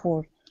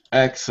Singapore.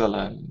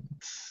 Excellent.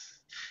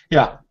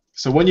 Yeah.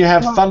 So when you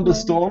have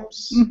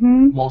thunderstorms,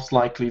 most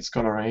likely it's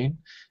going to rain,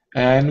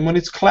 and when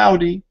it's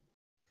cloudy,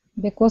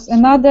 Because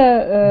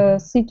another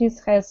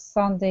cities has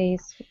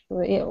Sundays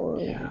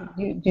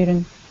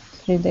during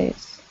 3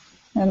 days,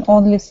 and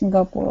only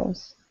Singapore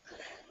also.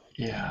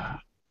 yeah.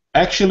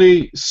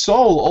 Actually,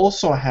 Seoul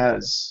also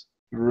has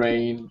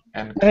rain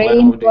and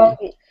Rain,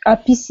 cloudy.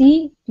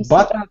 PC,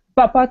 But-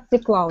 but the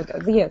cloud,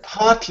 yes.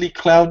 Partly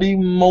cloudy,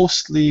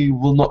 mostly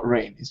will not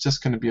rain. It's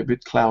just going to be a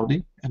bit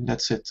cloudy, and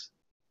that's it.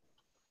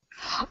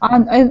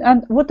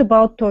 And what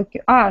about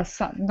Tokyo?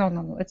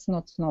 No, it's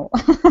not snow.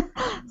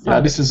 Yeah,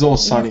 this is all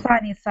sunny.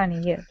 Sunny,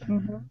 yes.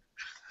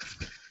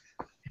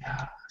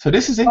 Yeah. So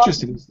this is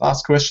interesting. This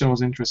last question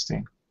was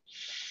interesting.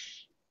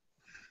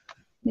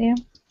 Yeah.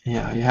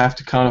 Yeah, you have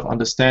to kind of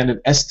understand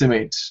and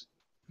estimate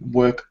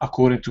work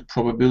according to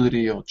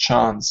probability or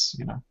chance,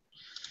 you know.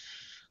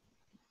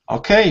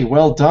 Okay,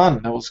 well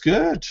done. That was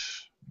good.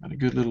 Got a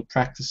good little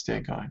practice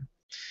there going.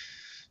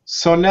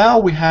 So now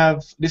we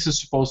have, this is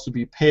supposed to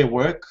be pair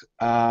work,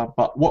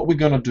 but what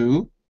we're going to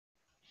do,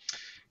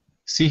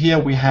 see here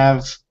we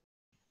have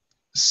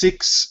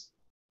 6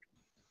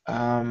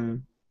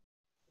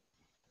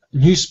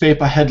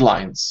 newspaper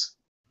headlines.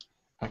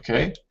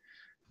 Okay,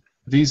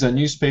 these are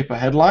newspaper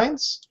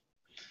headlines,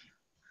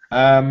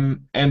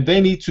 and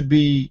they need to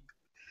be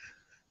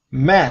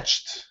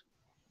matched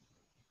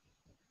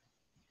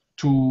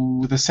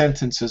to the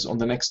sentences on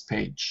the next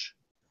page.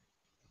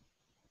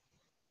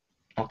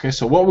 Okay,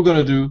 so what we're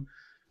going to do,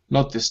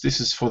 not this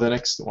is for the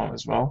next one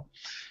as well.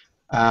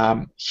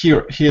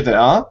 Here they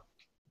are.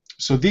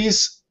 So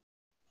these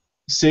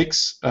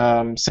 6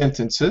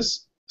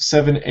 sentences,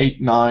 7,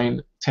 8,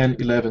 9, 10,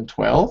 11,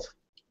 12,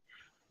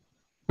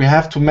 we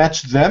have to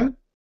match them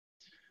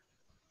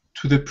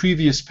to the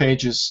previous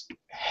page's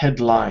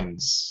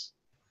headlines.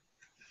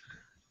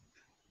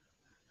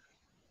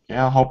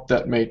 Yeah, I hope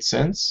that made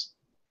sense.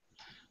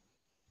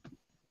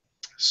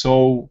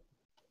 So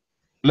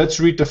let's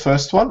read the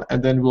first one,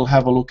 and then we'll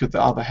have a look at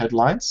the other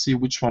headlines, see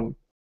which one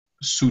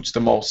suits the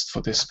most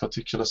for this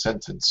particular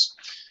sentence.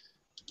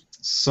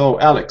 So,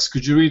 Alex,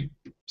 could you read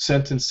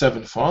sentence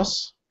 7 for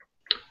us?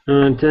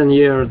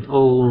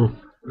 10-year-old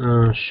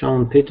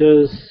Sean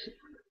Peters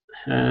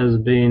has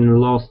been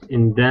lost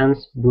in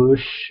dense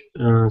bush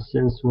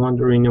since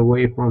wandering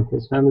away from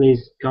his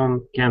family's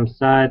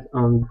campsite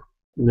on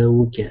the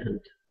weekend.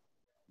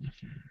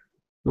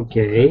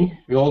 Okay.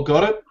 We all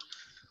got it?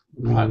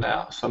 Right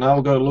now. So now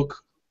we're going to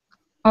look.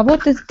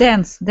 What is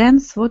dense?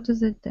 Dense? What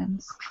is it?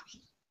 Dense.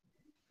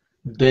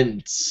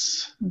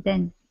 Dense.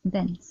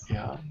 Dense.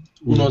 Yeah.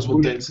 Who knows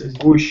what dense is?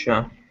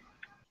 Gusha.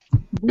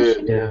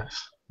 Yeah.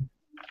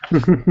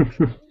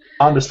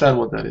 I understand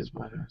what that is,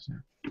 by the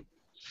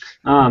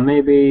way.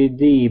 Maybe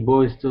D.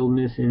 Boy still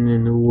missing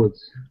in the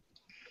woods.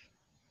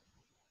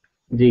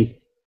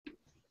 D.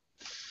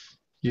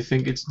 You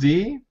think it's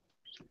D?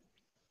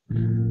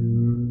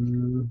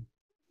 Me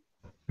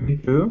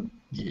too.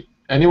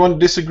 Anyone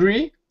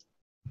disagree?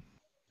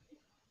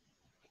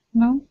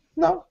 No?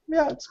 No?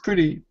 Yeah, it's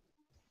pretty.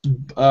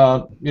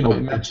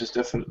 It matches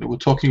definitely. We're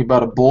talking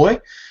about a boy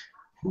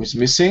who is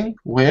missing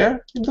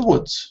where? In the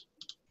woods.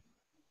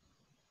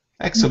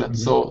 Excellent.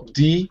 So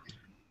D,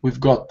 we've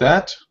got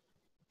that.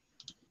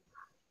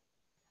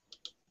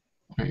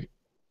 Wait,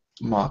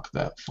 mark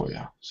that for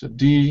you. So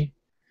D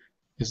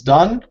is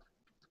done,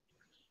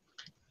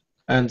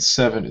 and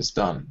 7 is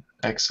done.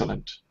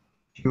 Excellent.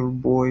 Your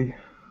boy.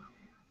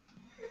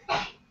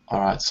 All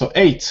right. So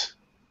 8.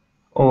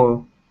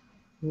 Oh.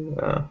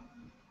 Yeah.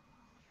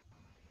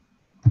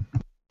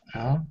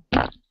 Yeah.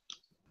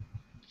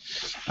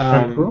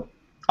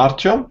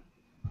 Artyom?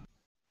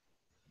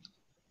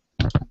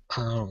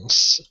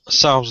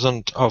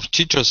 Thousands of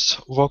teachers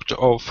walked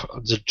off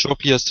the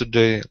job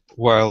yesterday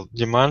while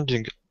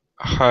demanding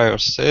higher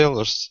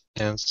salaries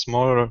and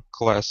smaller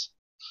class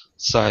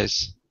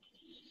size.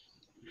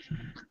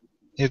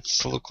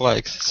 It's look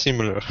like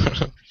similar.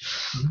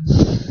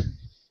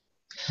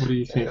 What do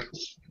you think?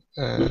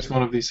 Which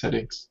one of these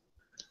headings?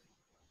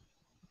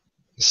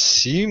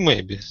 C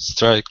maybe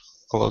strike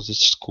closes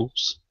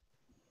schools.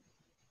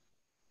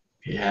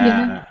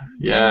 Yeah.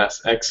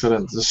 Yes.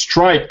 Excellent. The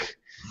strike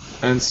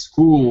and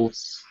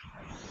schools.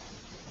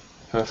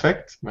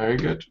 Perfect. Very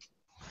good.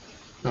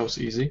 That was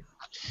easy.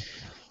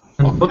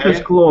 And what is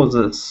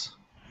closes?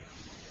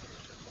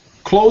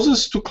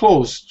 Closes to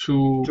close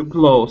to. To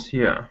close,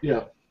 yeah.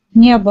 Yeah.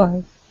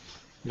 Nearby.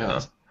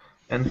 Yeah.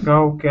 And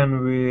how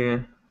can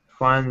we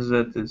find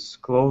that it's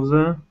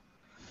closer?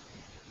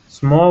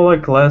 Smaller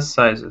class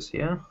sizes,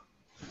 yeah?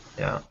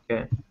 Yeah,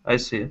 okay. I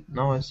see it.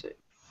 Now I see it.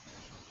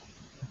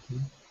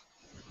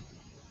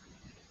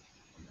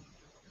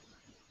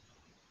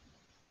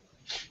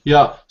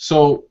 Yeah.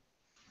 So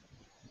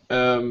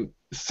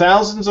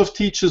thousands of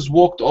teachers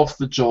walked off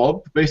the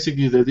job.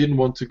 Basically, they didn't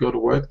want to go to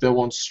work. They were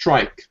on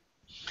strike.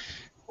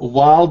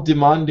 While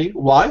demanding,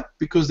 why?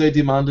 Because they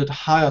demanded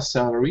higher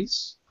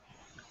salaries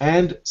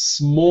and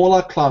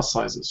smaller class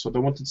sizes. So they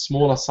wanted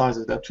smaller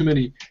sizes. There are too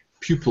many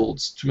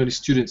pupils, too many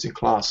students in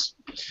class.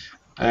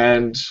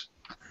 And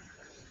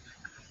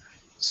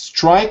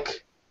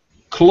strike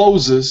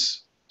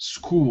closes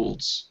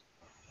schools.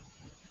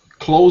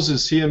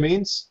 Closes here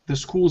means the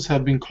schools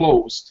have been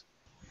closed.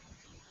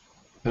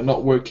 They're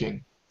not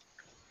working.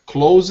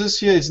 Closes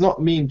here is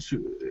not mean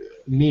to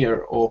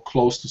near or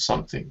close to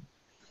something.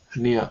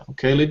 Near.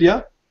 Okay,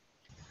 Lydia?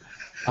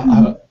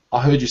 I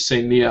heard you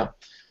say near.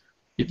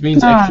 It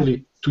means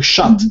actually to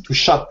shut. To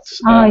shut.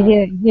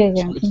 Yeah.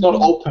 So it's not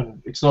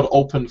open. It's not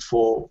open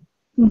for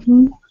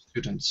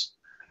students.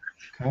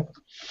 Okay.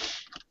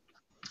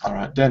 All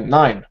right. Then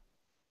 9.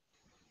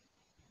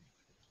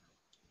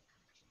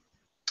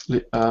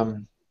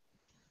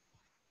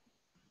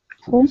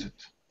 Who is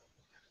it?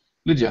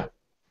 Lydia.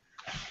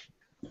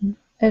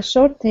 A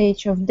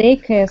shortage of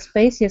daycare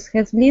spaces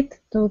has led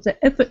to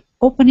the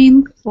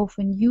opening of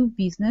a new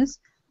business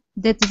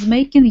that is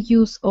making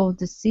use of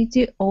the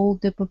city's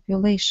older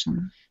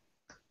population.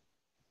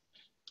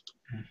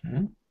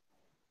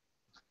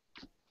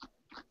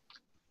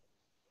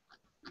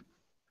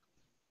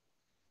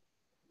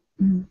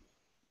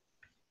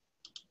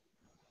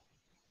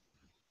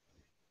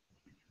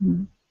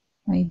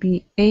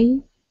 Maybe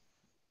A.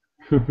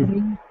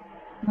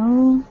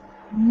 No,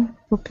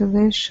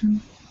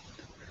 population.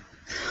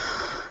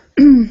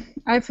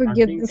 I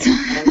forget this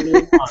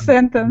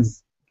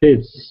sentence.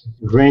 It's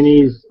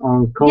grannies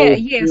on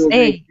Coalfield.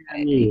 A.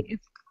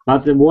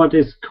 But what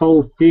is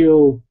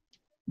Coalfield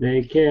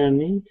daycare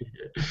need?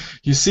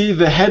 You see,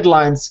 the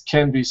headlines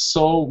can be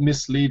so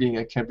misleading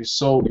and can be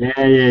so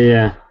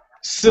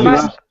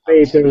silly.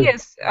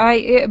 Yes,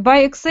 by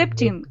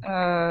accepting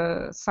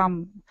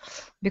some,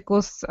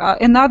 because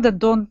another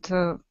don't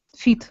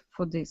fit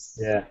for this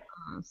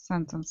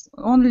sentence.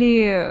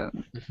 Only.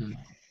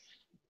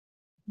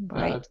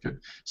 That's good.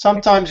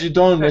 Sometimes you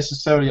don't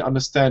necessarily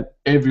understand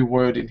every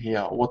word in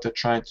here or what they're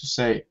trying to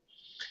say.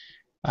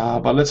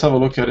 But let's have a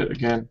look at it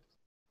again.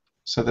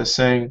 So they're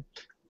saying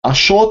a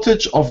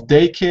shortage of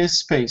daycare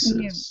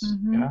spaces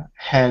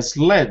has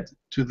led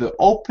to the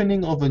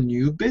opening of a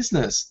new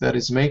business that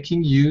is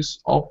making use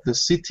of the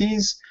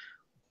city's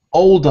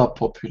older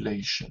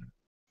population.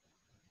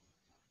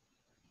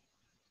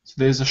 So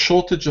there's a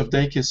shortage of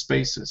daycare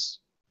spaces.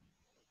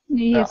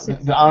 Yes,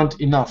 There aren't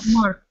enough.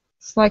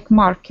 It's like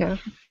marker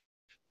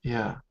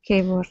Yeah,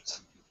 keyword.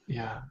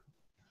 yeah.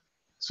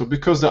 So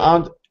because there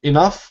aren't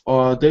enough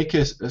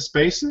daycare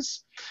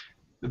spaces,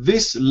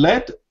 this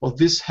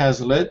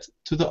has led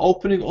to the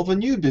opening of a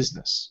new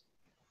business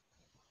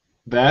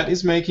that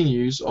is making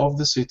use of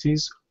the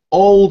city's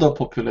older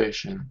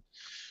population.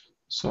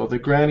 So the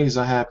grannies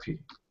are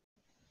happy.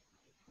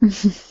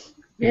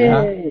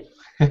 Yay!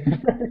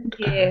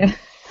 Yeah.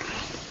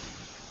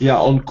 Yeah,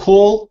 on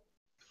call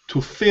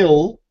to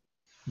fill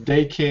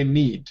daycare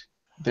need.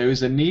 There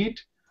is a need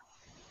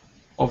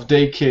of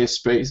daycare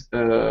space,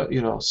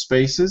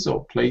 spaces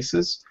or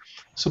places.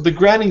 So the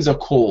grannies are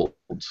called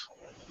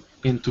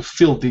in to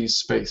fill these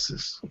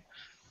spaces.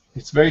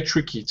 It's very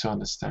tricky to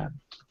understand,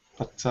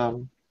 but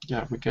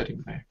yeah, we're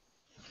getting there.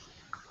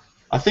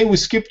 I think we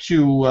skipped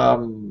you,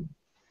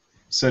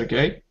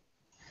 Sergey.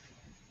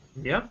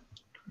 Yeah.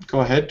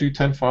 Go ahead, do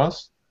 10 for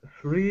us.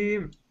 Three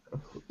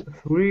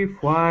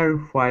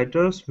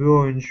firefighters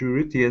were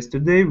injured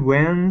yesterday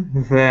when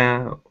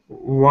the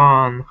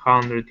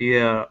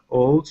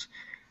 100-year-old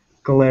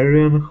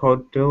Clarion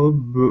Hotel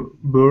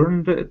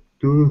burned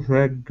to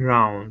the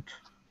ground.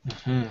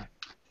 Mm-hmm.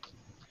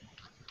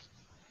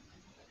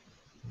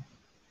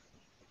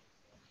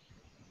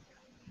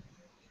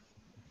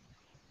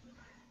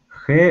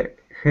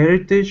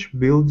 Heritage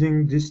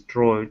building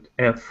destroyed.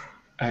 F.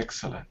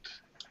 Excellent.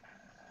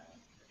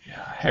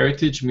 Yeah,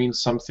 heritage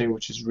means something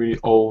which is really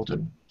old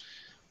and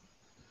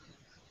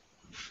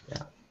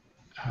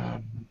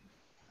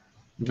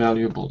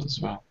valuable as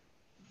well.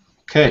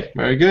 Okay,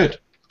 very good.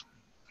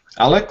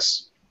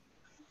 Alex?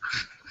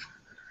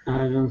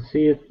 I don't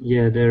see it.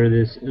 Yeah, there it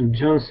is.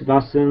 John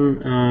Sebastian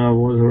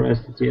was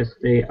arrested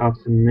yesterday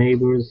after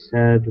neighbors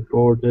had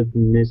reported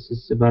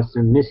Mrs.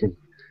 Sebastian missing.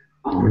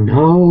 Oh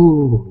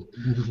no!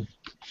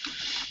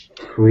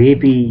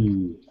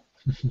 Creepy.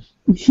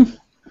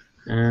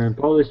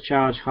 Police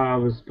charge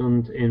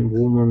husband in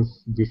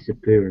woman's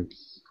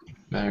disappearance.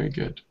 Very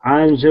good.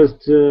 I'm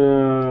just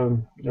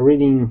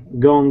reading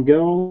Gone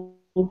Girl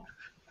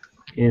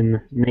in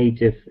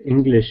native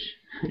English.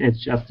 It's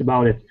just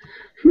about it.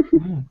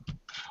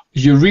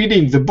 You're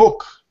reading the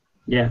book,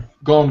 Yeah.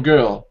 Gone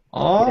Girl.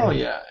 Oh,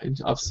 yeah.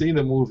 I've seen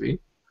the movie.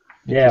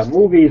 Yeah,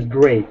 movie is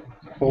great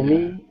for Yeah.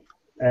 me,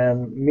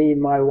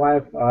 and my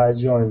wife, I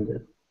joined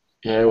it.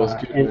 Yeah, it was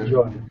good.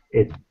 Enjoyed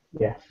it.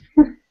 Yeah.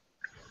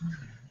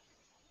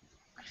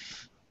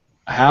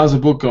 How's the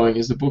book going?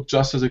 Is the book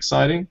just as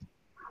exciting?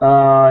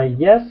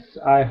 Yes,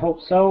 I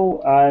hope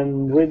so.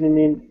 I'm reading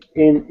it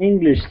in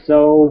English,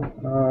 so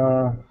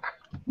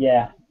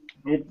yeah,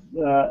 it's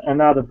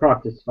another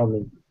practice for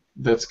me.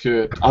 That's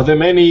good. Are there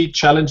many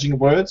challenging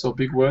words or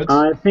big words?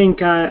 I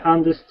think I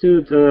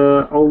understood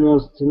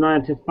almost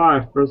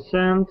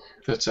 95%.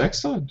 That's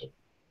excellent.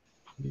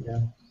 Yeah,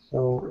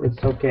 so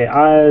it's okay.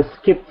 I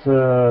skipped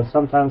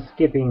sometimes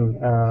skipping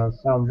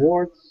some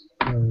words.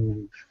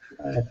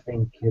 I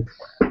think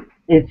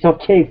it's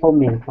okay for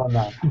me for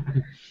now.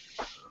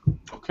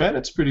 Okay,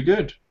 that's pretty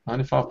good.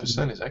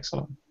 95% is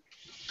excellent.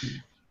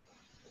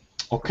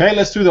 Okay,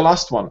 let's do the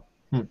last one.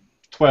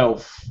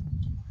 12.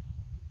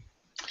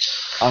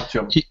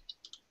 Artyom.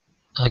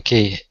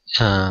 Okay.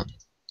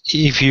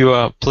 If you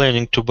are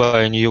planning to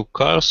buy a new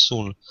car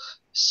soon,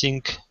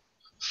 think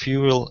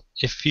fuel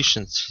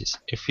efficiency.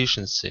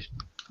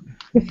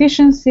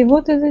 Efficiency,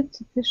 what is it?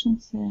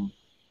 Efficiency.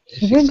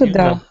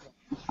 Выгода.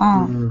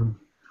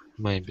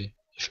 Maybe.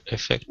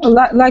 Effect.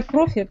 Like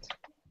profit.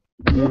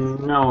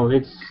 No,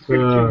 it's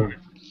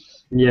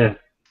yeah.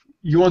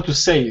 You want to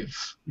save.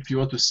 If you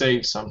want to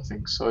save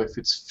something, so if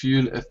it's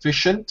fuel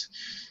efficient,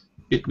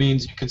 it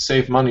means you can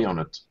save money on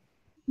it.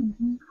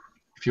 Mm-hmm.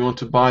 If you want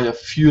to buy a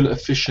fuel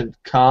efficient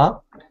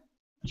car,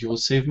 you will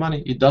save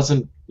money. It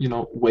doesn't,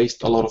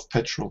 waste a lot of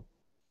petrol,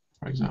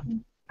 for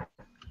example.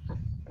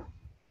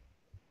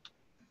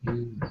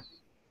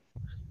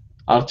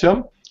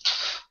 Artyom?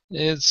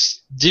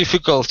 It's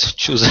difficult to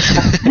choose.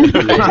 It's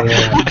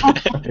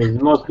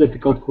the most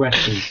difficult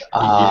question.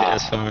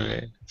 Yes, for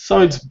me.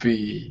 So it's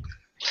B.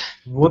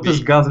 What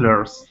is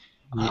guzzlers?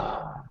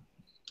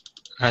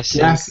 I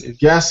think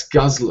Gas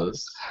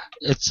guzzlers.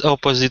 it's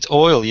opposite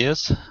oil,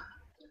 yes?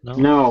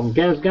 No,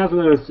 gas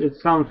guzzlers.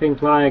 It's something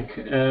like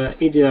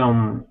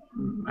idiom.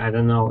 I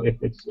don't know if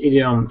it's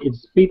idiom.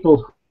 It's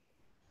people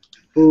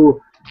who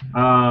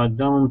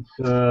don't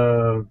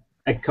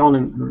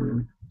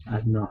economy. I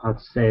don't know how to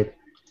say it.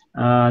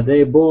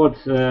 They bought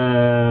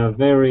a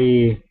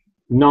very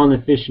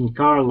non-efficient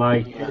car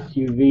like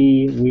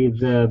SUV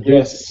with a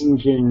big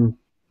engine.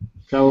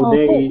 So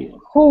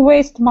who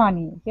waste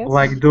money? Yes.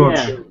 Like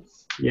Dodge.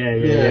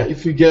 Yeah.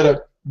 If you get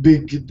a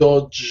big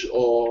Dodge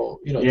or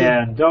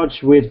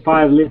Dodge with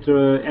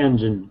 5-liter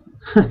engine,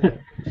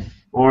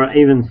 or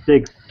even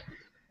 6.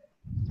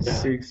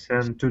 6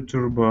 and 2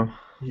 turbo.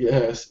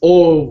 Yes.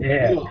 Or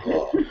a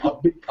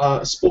big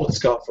sports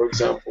car, for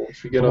example.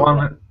 If you get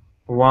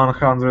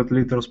 100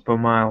 liters per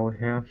mile.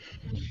 Yeah.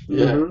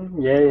 Yeah.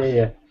 Mm-hmm.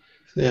 Yeah.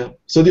 Yeah.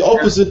 So the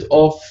opposite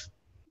of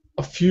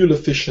a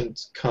fuel-efficient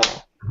car.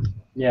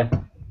 Yeah.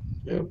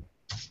 Yeah.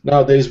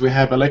 Nowadays we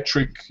have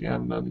electric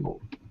and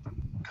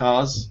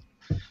cars,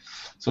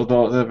 so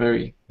they're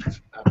very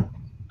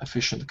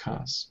efficient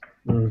cars.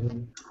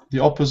 Hmm. The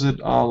opposite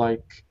are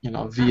like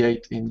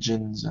V8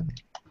 engines and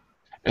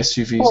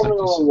SUVs like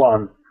Formula this.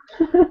 One.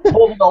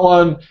 Formula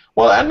One.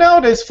 Well, and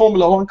nowadays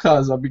Formula One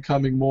cars are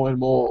becoming more and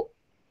more,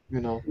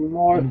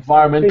 More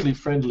environmentally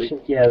friendly.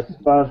 Yes,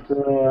 but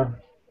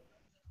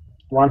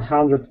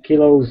 100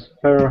 kilos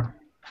per,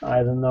 I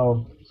don't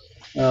know,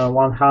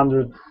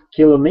 100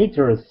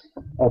 kilometers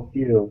of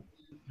fuel.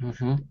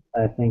 Hmm.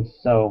 I think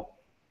so.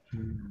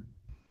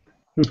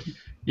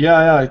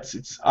 Yeah.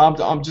 It's.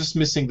 I'm just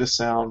missing the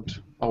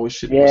sound. I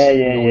wish it was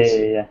Yeah.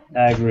 noisy.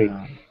 I agree.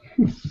 Yeah.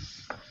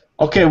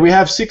 Okay, we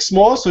have 6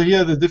 more. So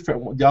here are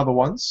the other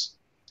ones.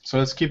 So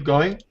let's keep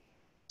going.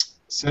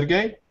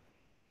 Sergey.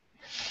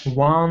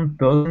 One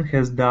person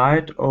has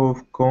died of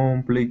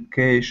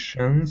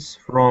complications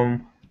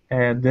from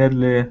a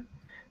deadly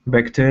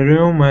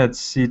bacterium at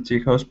City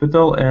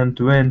Hospital, and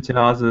 20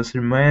 others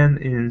remain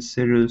in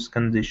serious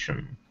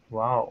condition.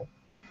 Wow.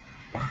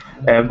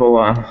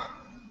 Ebola.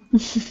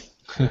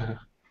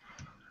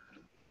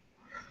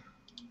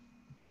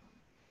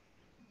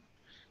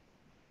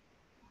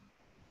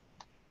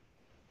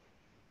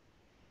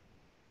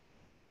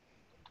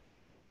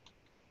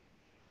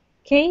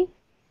 Okay?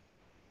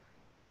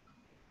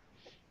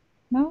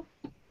 No?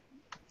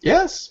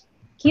 Yes.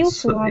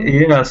 Kills one.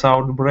 Yes,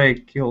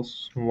 outbreak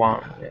kills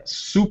one. Yes.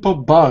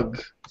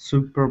 Superbug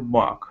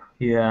Superbug.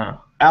 Yeah.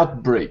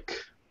 outbreak.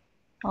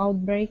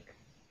 Outbreak.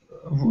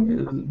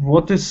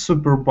 What is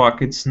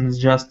superbug? It's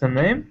just a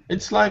name?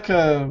 It's like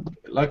a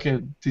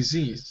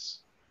disease.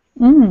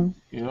 Mm.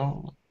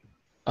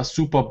 A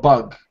super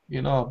bug.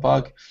 A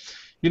bug.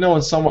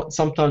 When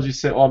sometimes you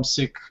say, "Oh, I'm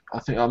sick. I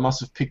think I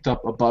must have picked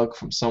up a bug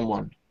from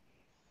someone."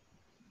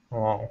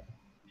 Wow.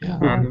 Yeah.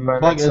 And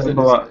when Bug it's as in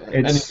Ebola,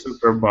 any- it's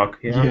superbug.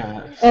 Yeah.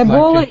 Yeah.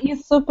 Ebola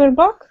is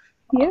superbug?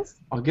 Yes?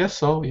 I guess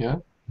so. Yeah.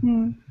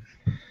 Hmm.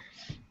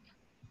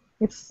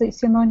 It's a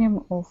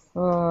synonym of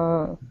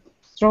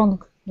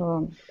strong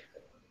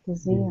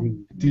disease.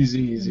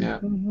 Disease. Yeah.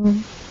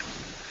 Mhm.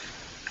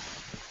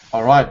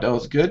 All right. That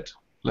was good.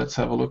 Let's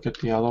have a look at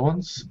the other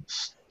ones.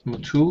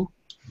 Number 2.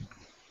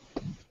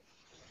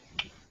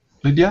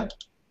 Lydia.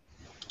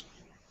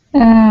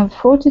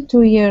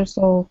 42 years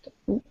old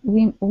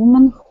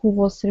woman who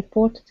was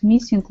reported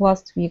missing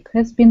last week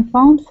has been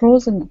found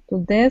frozen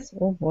to death,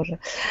 oh боже,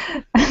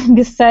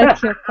 beside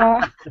her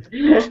car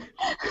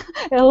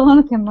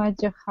along a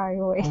major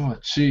highway. Oh,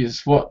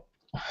 jeez. What?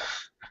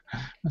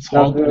 That's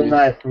Not horrible. very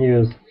nice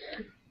news.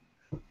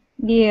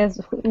 Yes,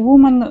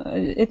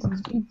 it's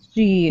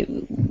G.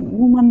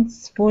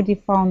 Woman's body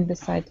found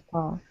beside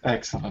car.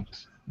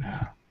 Excellent.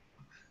 Yeah.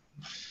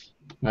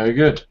 Very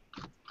good.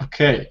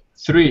 Okay.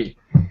 3.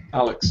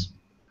 Alex.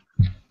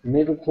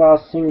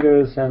 Middle-class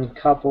singers and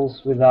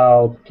couples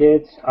without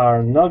kids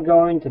are not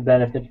going to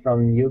benefit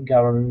from new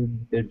government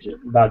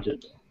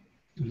budget.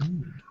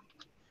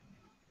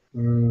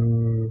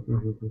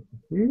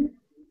 Mm-hmm.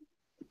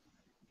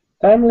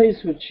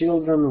 Families with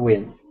children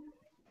win.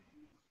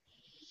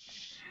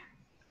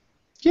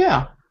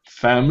 Yeah.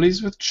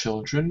 Families with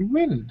children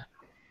win.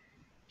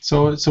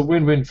 So it's a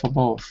win-win for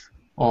both.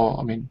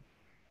 Or,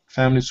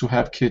 families who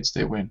have kids,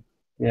 they win.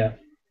 Yeah.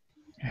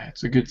 Yeah,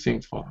 it's a good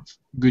thing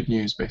good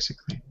news,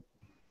 basically.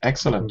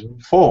 Excellent.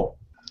 4.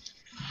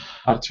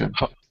 Artyom.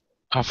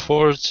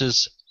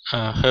 Authorities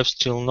have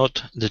still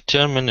not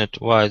determined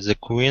why the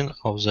Queen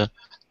of the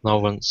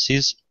Northern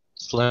Seas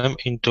slammed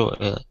into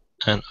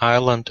an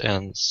island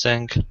and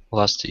sank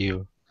last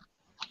year.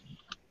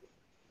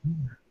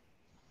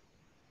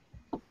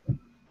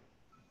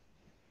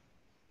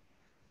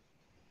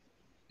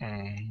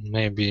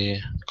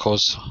 Maybe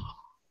cause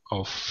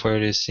of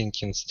fairy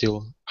sinking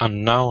still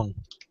unknown.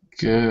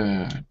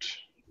 Good.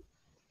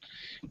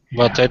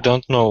 But Yeah. I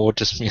don't know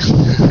what it means.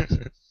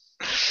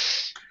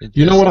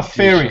 You know what a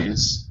ferry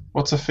is?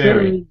 What's a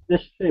ferry? The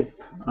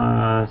ship,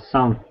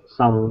 some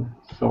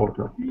sort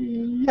of.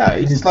 Yeah,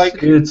 it's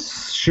like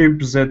It's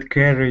ships that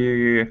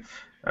carry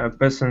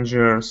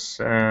passengers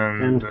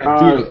And and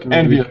cars, and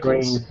maybe vehicles.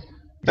 trains.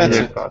 That's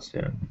it. vehicles,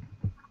 yeah.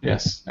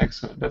 Yes,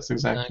 excellent. That's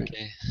exactly.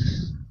 Okay.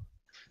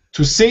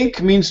 To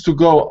sink means to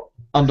go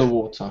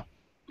underwater.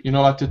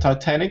 Like the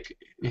Titanic,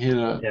 you hit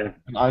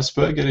an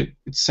iceberg and it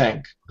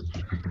sank.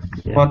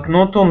 Yeah. But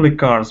not only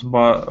cars,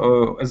 but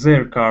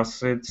their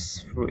cars.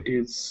 It's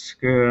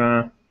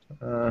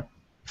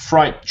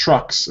Freight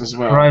trucks as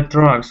well. freight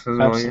trucks as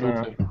well. Yeah.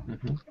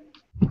 Absolutely.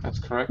 That's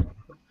correct.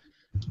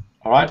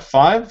 All right,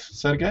 5,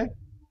 Sergey.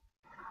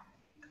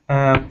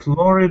 A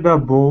Florida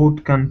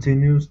boat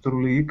continues to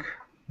leak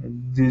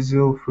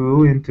diesel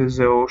fuel into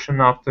the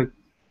ocean after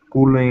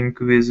cooling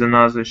with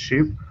another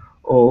ship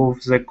off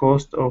the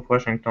coast of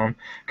Washington.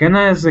 Can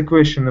I ask a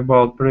question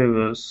about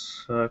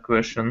previous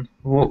question?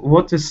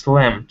 What is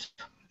slammed?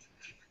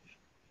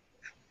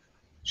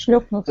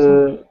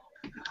 Шлепнуться.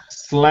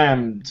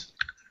 Slammed.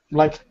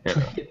 Like to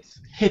Yeah.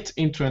 hit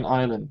into an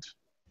island.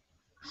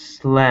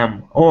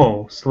 Slam.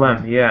 Oh,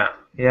 slam. Yeah.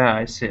 Yeah,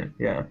 I see.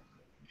 Yeah.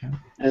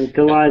 And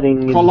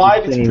colliding is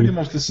Collide the is same. pretty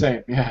much the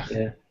same. Yeah.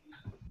 Yeah.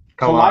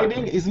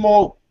 Colliding is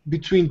more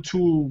between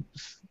two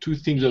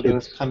things that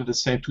are Ships. kind of the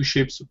same, two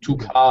ships, two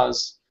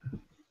cars.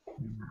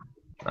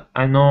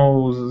 I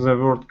know the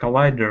word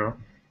collider.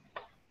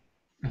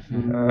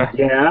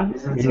 Yeah,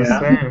 Is it the yeah.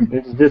 same?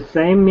 It's the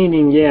same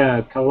meaning,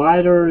 yeah.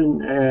 Collider,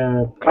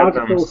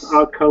 particles Atoms.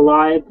 are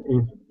collide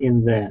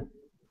in there.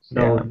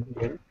 So,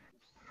 yeah.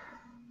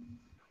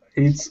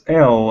 It's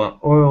L.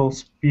 Oil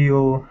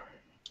spill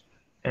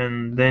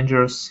and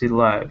dangerous sea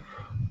life.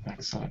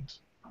 Excellent.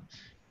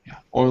 Yeah.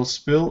 Oil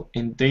spill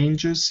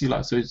endangers sea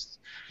life. So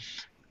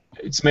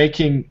it's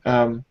making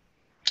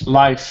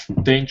life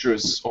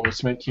dangerous, or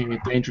it's making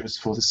it dangerous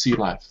for the sea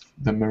life,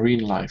 the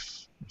marine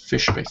life,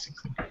 fish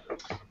basically.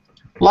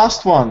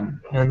 Last one.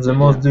 And the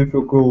most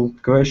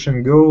difficult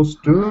question goes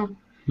to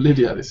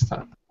Lydia this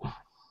time.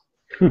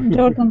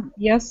 Jordan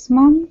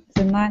Yasman,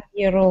 the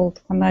 9-year-old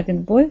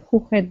Canadian boy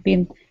who had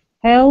been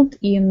held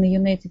in the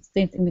United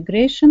States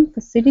immigration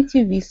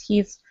facility with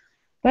his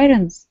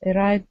parents,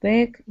 arrived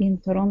back in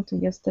Toronto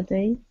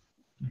yesterday.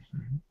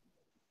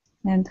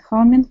 And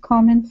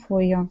homecoming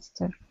for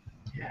youngster.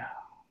 Yeah.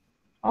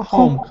 A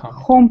homecoming.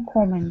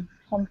 Homecoming.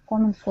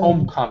 Homecoming for youngster.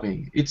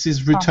 Homecoming. It's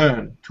his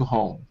return to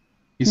home.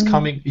 He's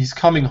coming. He's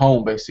coming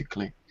home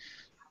basically.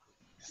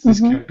 This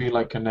can be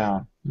like a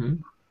noun.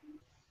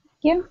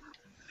 Yeah.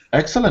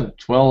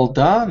 Excellent. Well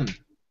done.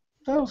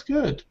 That was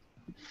good.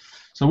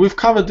 So we've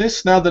covered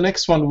this. Now the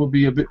next one will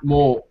be a bit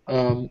more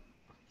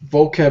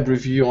vocab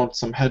review on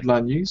some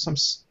headline news, some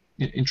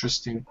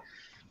interesting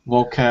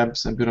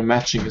vocabs, and a bit of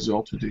matching as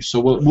well to do.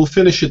 So we'll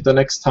finish it the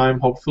next time,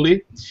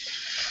 hopefully.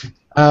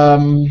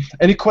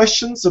 Any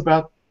questions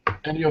about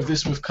any of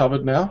this we've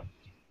covered now?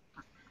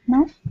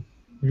 No?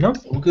 no.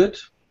 All good?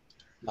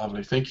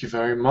 Lovely. Thank you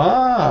very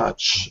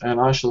much.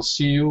 And I shall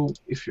see you,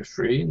 if you're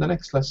free, in the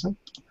next lesson.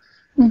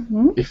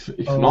 If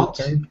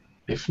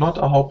not,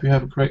 I hope you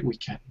have a great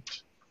weekend.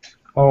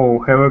 Oh,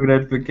 have a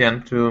great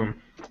weekend too.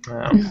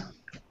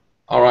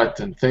 All right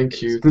then.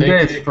 Thank you.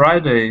 Today is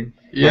Friday.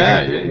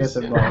 Yeah. Yeah.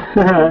 To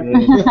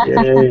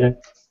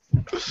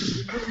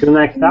the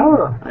next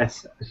hour, I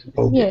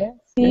suppose. Yeah.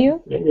 See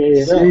you.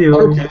 Yeah. See you.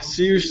 Okay.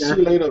 See you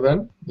later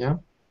then. Yeah.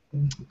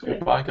 Okay.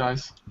 Bye,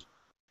 guys.